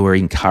where we're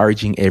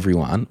encouraging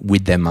everyone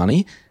with their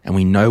money, and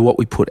we know what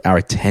we put our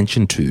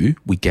attention to,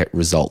 we get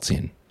results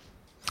in.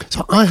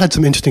 So I had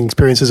some interesting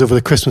experiences over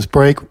the Christmas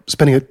break,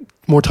 spending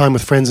more time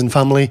with friends and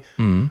family.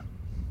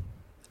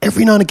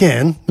 Every now and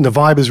again, when the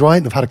vibe is right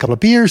and I've had a couple of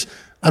beers,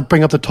 I'd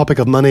bring up the topic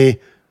of money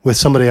with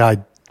somebody I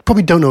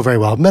probably don't know very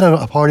well. I've met at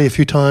a party a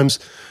few times,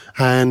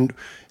 and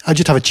I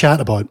just have a chat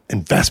about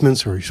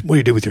investments or what do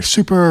you do with your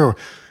super.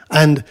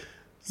 And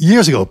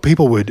years ago,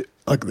 people would,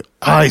 like,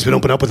 eyes would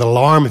open up with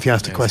alarm if you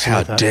asked a question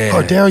like that.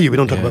 How dare you? We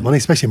don't talk about money,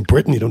 especially in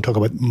Britain. You don't talk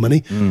about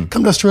money.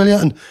 Come to Australia,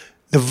 and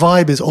the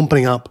vibe is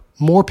opening up.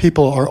 More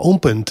people are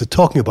open to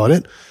talking about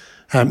it.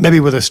 Maybe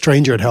with a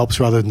stranger it helps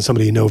rather than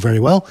somebody you know very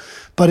well.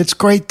 But it's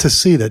great to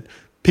see that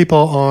people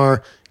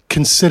are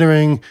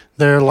considering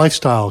their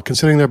lifestyle,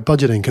 considering their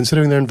budgeting,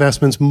 considering their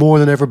investments more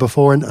than ever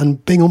before,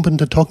 and being open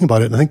to talking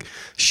about it. And I think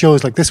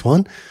shows like this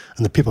one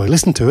and the people who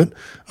listen to it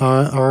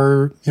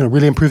are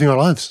really improving our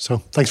lives. So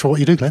thanks for what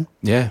you do, Glenn.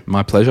 Yeah,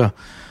 my pleasure.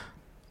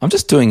 I'm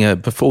just doing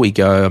before we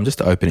go, I'm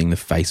just opening the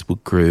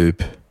Facebook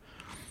group.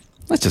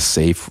 Let's just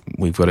see if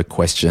we've got a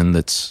question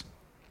that's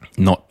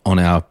not on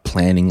our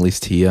planning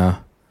list here.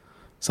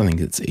 Something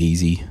that's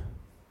easy.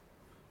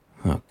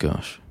 Oh,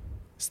 gosh.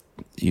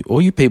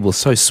 All you people are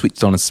so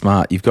switched on and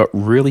smart. You've got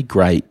really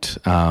great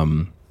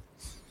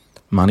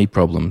money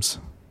problems.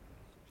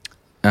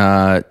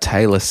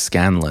 Taylor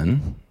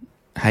Scanlon.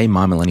 Hey,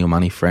 my millennial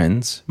money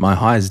friends. My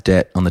highest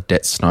debt on the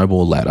debt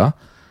snowball ladder.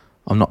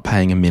 I'm not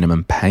paying a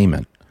minimum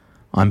payment.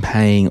 I'm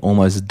paying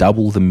almost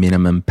double the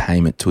minimum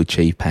payment to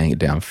achieve paying it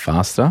down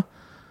faster.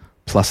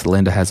 Plus, the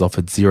lender has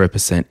offered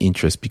 0%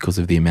 interest because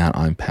of the amount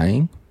I'm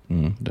paying.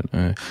 Don't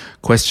know.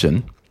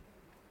 Question.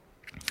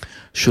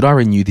 Should I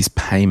renew this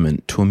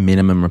payment to a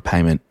minimum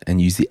repayment and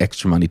use the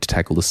extra money to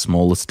tackle the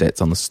smallest debts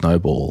on the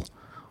snowball,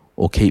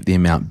 or keep the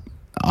amount?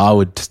 I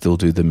would still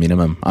do the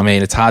minimum. I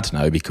mean, it's hard to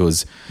know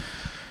because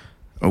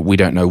we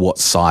don't know what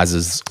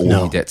sizes all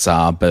your debts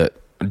are,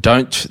 but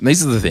this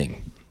is the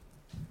thing.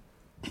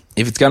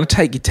 If it's going to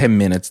take you 10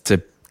 minutes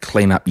to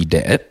clean up your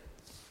debt,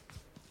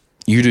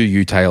 you do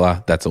you,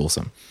 Taylor. That's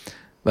awesome.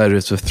 But if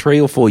it's a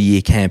 3 or 4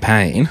 year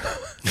campaign,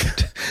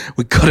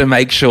 we've got to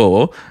make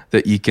sure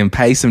that you can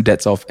pay some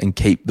debts off and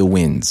keep the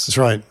wins. That's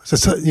right.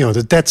 So,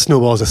 the debt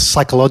snowball is a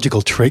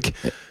psychological trick.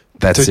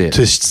 That's it.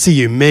 To see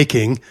you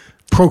making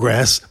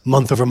progress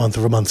month over month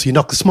over month. So you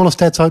knock the smallest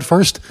debts out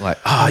first. Like,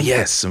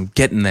 yes, I'm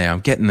getting there.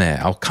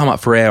 I'll come up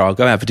for air. I'll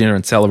go out for dinner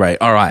and celebrate.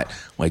 All right,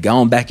 we're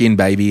going back in,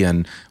 baby,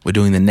 and we're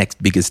doing the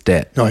next biggest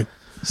debt. Right.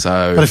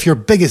 So, but if your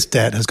biggest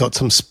debt has got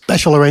some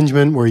special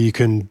arrangement where you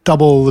can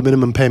double the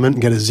minimum payment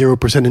and get a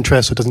 0%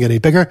 interest so it doesn't get any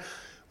bigger,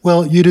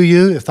 well, you do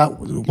you. If that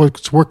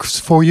works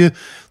for you,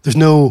 there's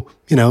no,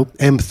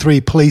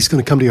 M3 police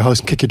going to come to your house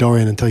and kick your door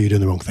in and tell you you're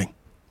doing the wrong thing.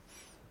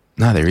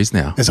 No, there is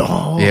now.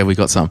 Yeah, we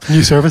got some.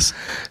 New service?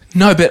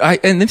 No,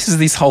 but and this is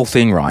this whole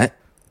thing, right?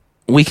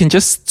 We can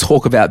just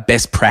talk about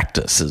best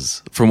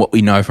practices from what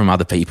we know from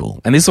other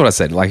people. And this is what I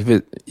said. Like,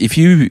 if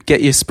you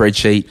get your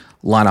spreadsheet,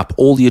 line up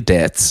all your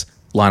debts,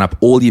 line up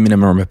all your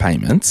minimum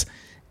repayments,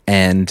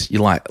 and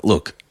you're like,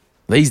 look,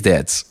 these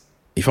debts,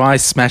 if I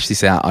smash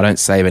this out, I don't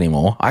save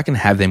anymore, I can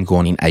have them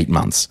gone in 8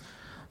 months.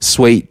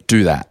 Sweet,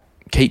 do that.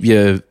 Keep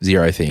your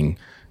zero thing.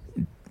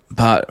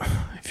 But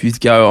if you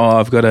go,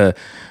 I've got a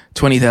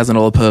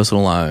 $20,000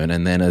 personal loan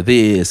and then a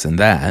this and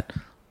that,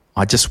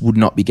 I just would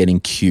not be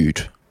getting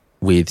cute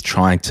with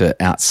trying to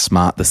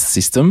outsmart the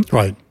system.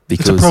 Right.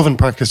 Because it's a proven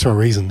practice for a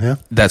reason, yeah?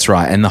 That's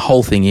right. And the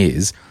whole thing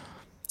is,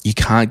 you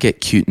can't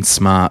get cute and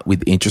smart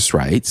with interest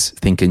rates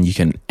thinking you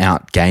can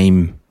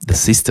outgame the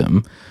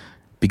system,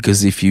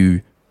 because if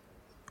you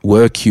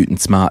were cute and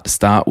smart to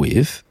start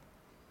with,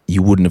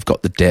 you wouldn't have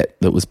got the debt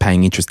that was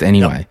paying interest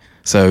anyway. Yep.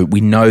 So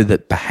we know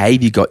that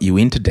behavior got you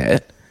into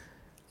debt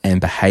and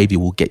behavior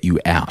will get you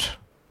out.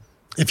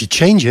 If you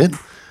change it,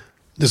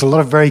 there's a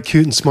lot of very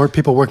cute and smart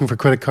people working for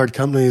credit card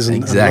companies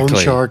and loan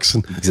sharks.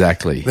 And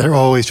exactly. They're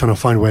always trying to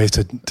find ways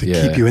to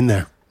keep you in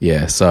there.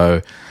 Yeah,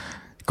 so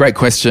great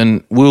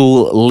question.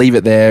 We'll leave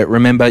it there.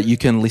 Remember, you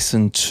can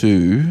listen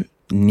to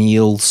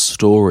Neil's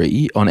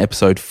story on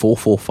episode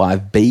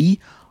 445B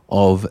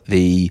of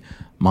the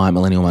My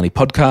Millennial Money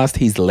podcast.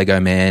 He's the Lego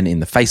man in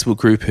the Facebook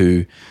group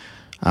who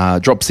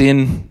drops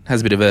in,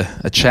 has a bit of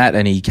a chat,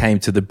 and he came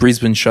to the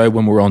Brisbane show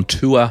when we were on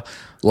tour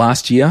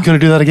last year. You going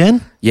to do that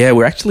again? Yeah,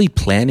 we're actually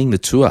planning the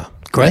tour.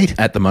 Great.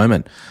 At the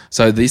moment.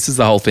 So this is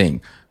the whole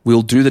thing.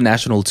 We'll do the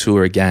national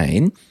tour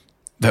again,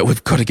 but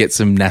we've got to get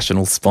some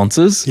national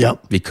sponsors.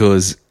 Yep.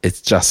 Because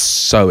it's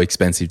just so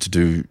expensive to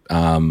do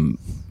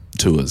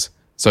tours.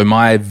 So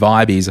my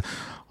vibe is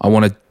I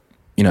want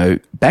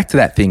to, back to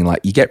that thing, like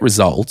you get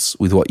results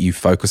with what you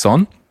focus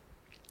on.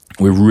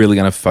 we're really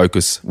going to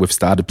focus. We've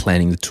started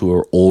planning the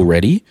tour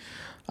already.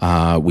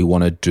 We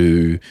want to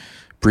do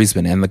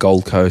Brisbane and the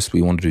Gold Coast.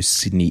 We want to do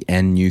Sydney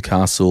and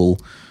Newcastle.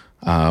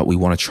 We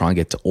want to try and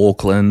get to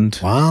Auckland.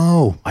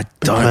 Wow. Big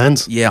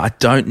plans. Yeah, I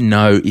don't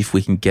know if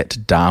we can get to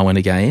Darwin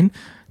again,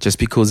 just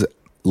because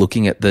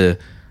looking at the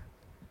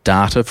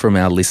data from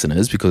our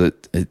listeners, because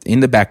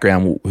in the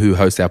background who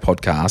hosts our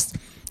podcast,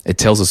 it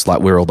tells us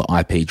like where all the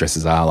IP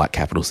addresses are, like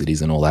capital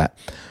cities and all that.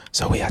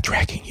 So we are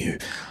tracking you.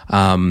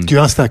 Do you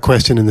ask that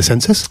question in the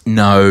census?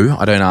 No,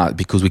 I don't know,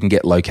 because we can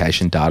get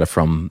location data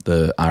from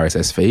the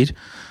RSS feed.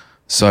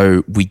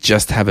 So we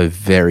just have a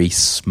very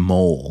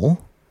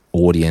small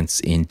audience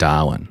in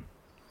Darwin,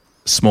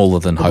 smaller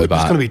than Hobart.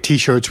 There's going to be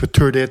T-shirts with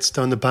tour dates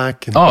down the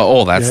back. And,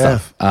 all that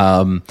stuff.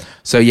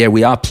 So yeah,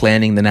 we are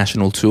planning the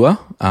national tour.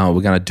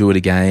 We're going to do it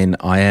again.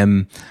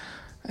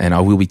 And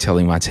I will be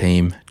telling my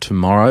team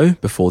tomorrow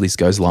before this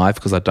goes live,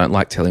 because I don't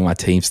like telling my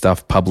team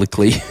stuff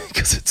publicly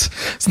because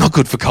it's not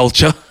good for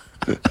culture.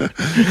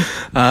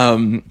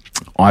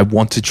 I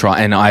want to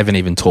try, and I haven't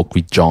even talked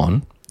with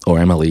John or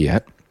Emily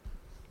yet.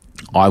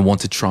 I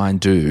want to try and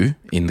do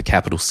in the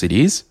capital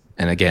cities.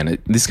 And again,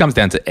 this comes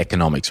down to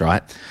economics,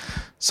 right?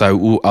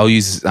 So I'll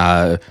use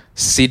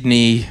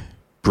Sydney,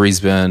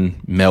 Brisbane,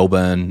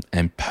 Melbourne,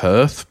 and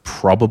Perth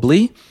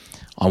probably.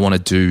 I want to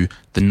do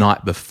the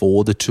night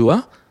before the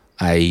tour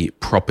a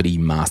property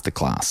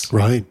masterclass.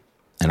 Right.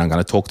 And I'm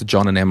going to talk to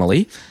John and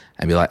Emily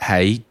and be like,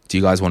 hey, do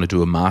you guys want to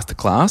do a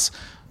masterclass?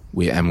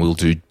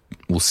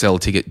 We'll sell a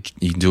ticket.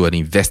 You can do an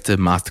investor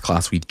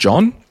masterclass with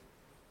John.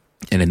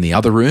 And in the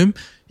other room,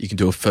 you can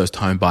do a first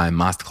home buyer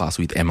masterclass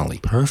with Emily.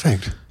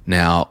 Perfect.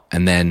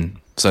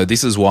 So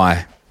this is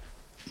why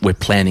we're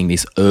planning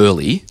this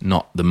early,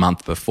 not the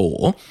month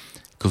before,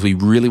 because we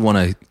really want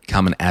to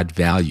come and add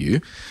value.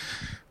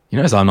 You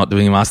notice I'm not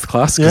doing a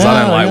masterclass because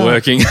I don't like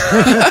working.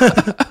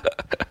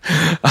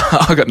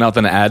 I've got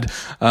nothing to add.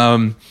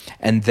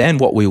 And then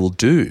what we will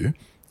do,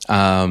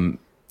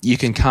 you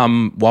can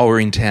come while we're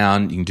in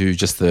town. You can do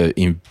just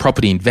the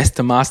property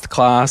investor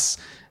masterclass.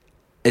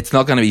 It's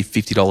not going to be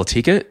 $50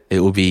 ticket. It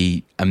will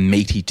be a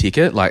meaty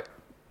ticket. Like,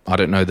 I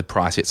don't know the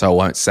price yet, so I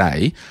won't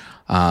say.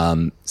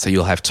 So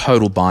you'll have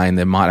total buy-in.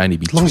 There might only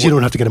be... As long as you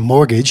don't have to get a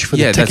mortgage for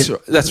the ticket. Yeah,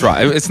 that's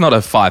right. It's not a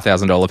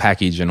 $5,000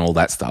 package and all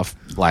that stuff.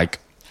 Like,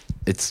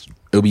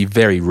 it'll be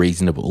very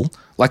reasonable.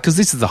 Like, because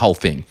this is the whole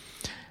thing.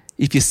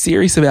 If you're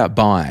serious about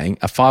buying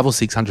a $500,000 or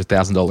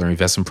 $600,000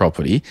 investment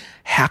property,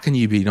 how can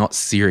you be not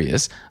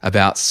serious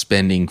about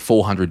spending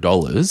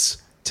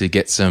 $400 to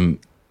get some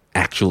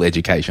actual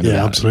education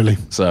about absolutely.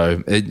 It?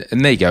 So,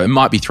 and there you go. It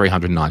might be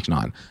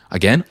 $399.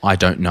 Again, I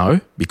don't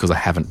know because I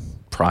haven't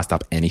priced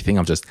up anything.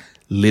 I'm just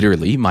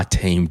literally, my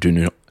team do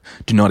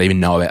not even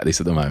know about this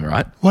at the moment,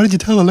 right? Why did you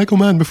tell the Lego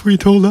man before you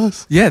told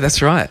us? Yeah,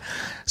 that's right.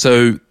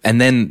 So, and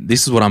then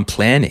this is what I'm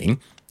planning.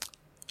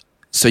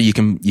 So you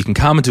can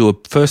come and do a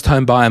first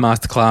home buyer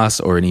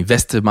masterclass or an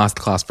investor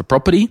masterclass for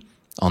property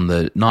on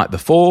the night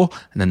before,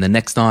 and then the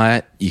next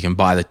night you can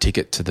buy the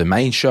ticket to the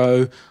main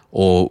show,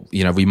 or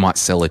we might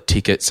sell a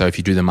ticket. So if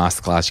you do the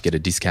masterclass, you get a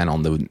discount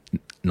on the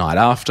night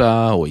after,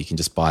 or you can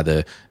just buy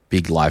the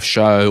big live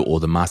show or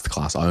the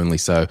masterclass only.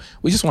 So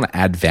we just want to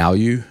add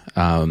value.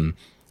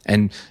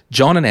 And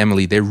John and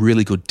Emily, they're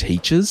really good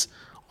teachers.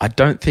 I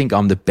don't think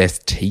I'm the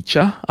best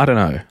teacher. I don't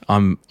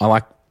know. I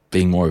like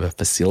being more of a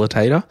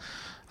facilitator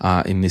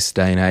in this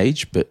day and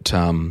age. But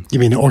you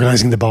mean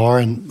organising the bar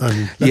and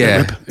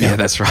yeah,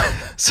 that's right.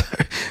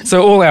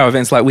 So all our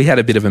events, like we had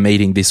a bit of a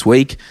meeting this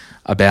week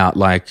about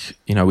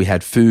we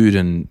had food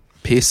and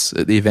piss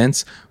at the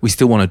events. We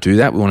still want to do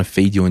that. We want to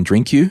feed you and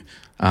drink you.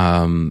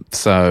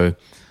 So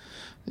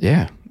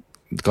yeah,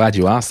 glad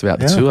you asked about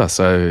the tour.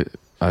 So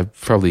I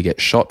probably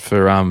get shot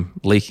for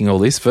leaking all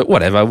this, but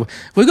whatever.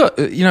 We've got,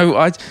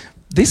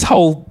 this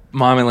whole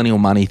My Millennial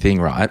Money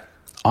thing, right?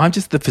 I'm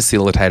just the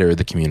facilitator of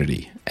the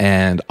community,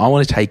 and I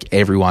want to take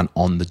everyone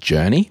on the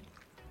journey.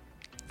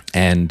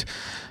 And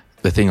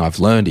the thing I've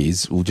learned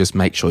is we'll just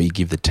make sure you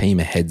give the team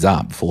a heads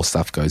up before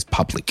stuff goes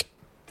public.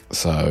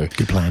 So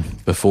good plan.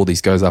 Before this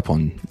goes up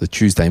on the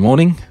Tuesday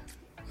morning,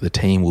 the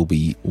team will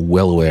be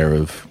well aware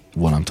of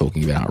what I'm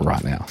talking about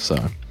right now.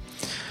 So,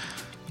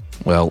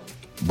 well,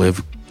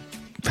 we've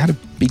had a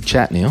big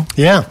chat, Neil.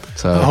 Yeah.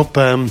 So I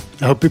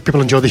hope people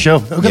enjoy the show.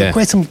 I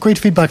got some great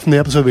feedback from the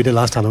episode we did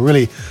last time. That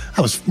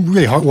was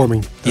really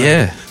heartwarming.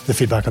 The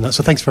feedback on that.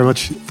 So thanks very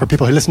much for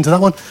people who listened to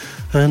that one,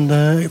 and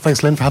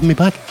thanks, Len, for having me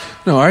back.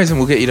 No worries, and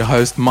we'll get you to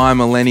host My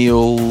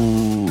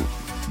Millennial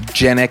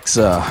Gen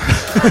Xer.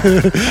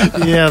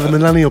 Yeah, the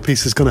millennial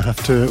piece is we're gonna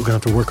have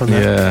to work on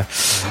that. Yeah.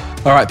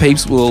 All right,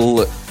 peeps.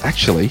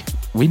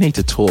 We need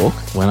to talk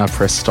when I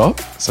press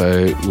stop.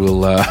 So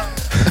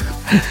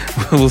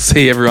we'll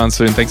see everyone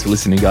soon. Thanks for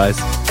listening, guys.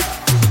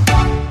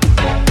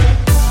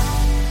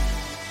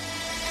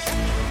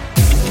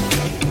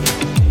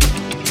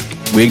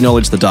 We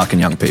acknowledge the Darkin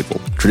Young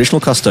people, traditional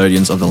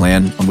custodians of the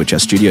land on which our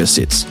studio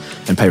sits,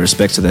 and pay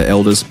respect to their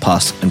elders,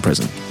 past and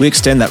present. We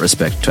extend that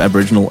respect to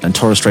Aboriginal and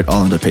Torres Strait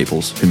Islander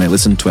peoples who may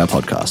listen to our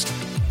podcast.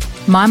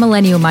 My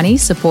Millennial Money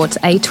supports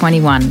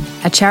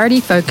A21, a charity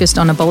focused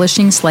on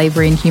abolishing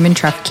slavery and human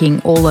trafficking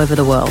all over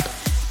the world.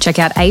 Check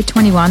out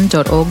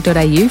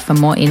a21.org.au for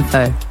more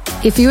info.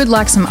 If you would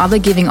like some other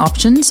giving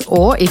options,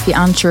 or if you're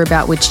unsure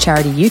about which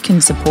charity you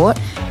can support,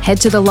 head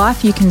to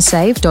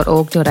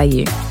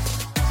thelifeyoucansave.org.au.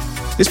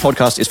 This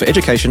podcast is for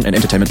education and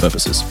entertainment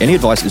purposes. Any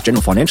advice is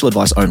general financial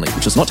advice only,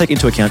 which does not take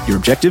into account your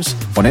objectives,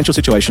 financial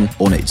situation,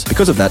 or needs.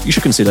 Because of that, you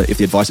should consider if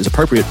the advice is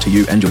appropriate to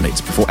you and your needs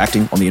before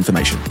acting on the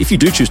information. If you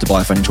do choose to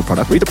buy a financial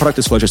product, read the product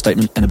disclosure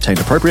statement and obtain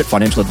appropriate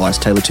financial advice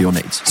tailored to your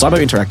needs. Cymo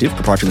Interactive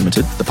Proprietary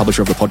Limited, the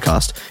publisher of the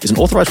podcast, is an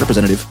authorised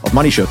representative of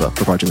Money Sherpa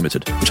Proprietary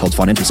Limited, which holds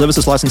financial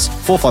services license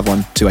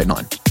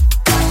 451289.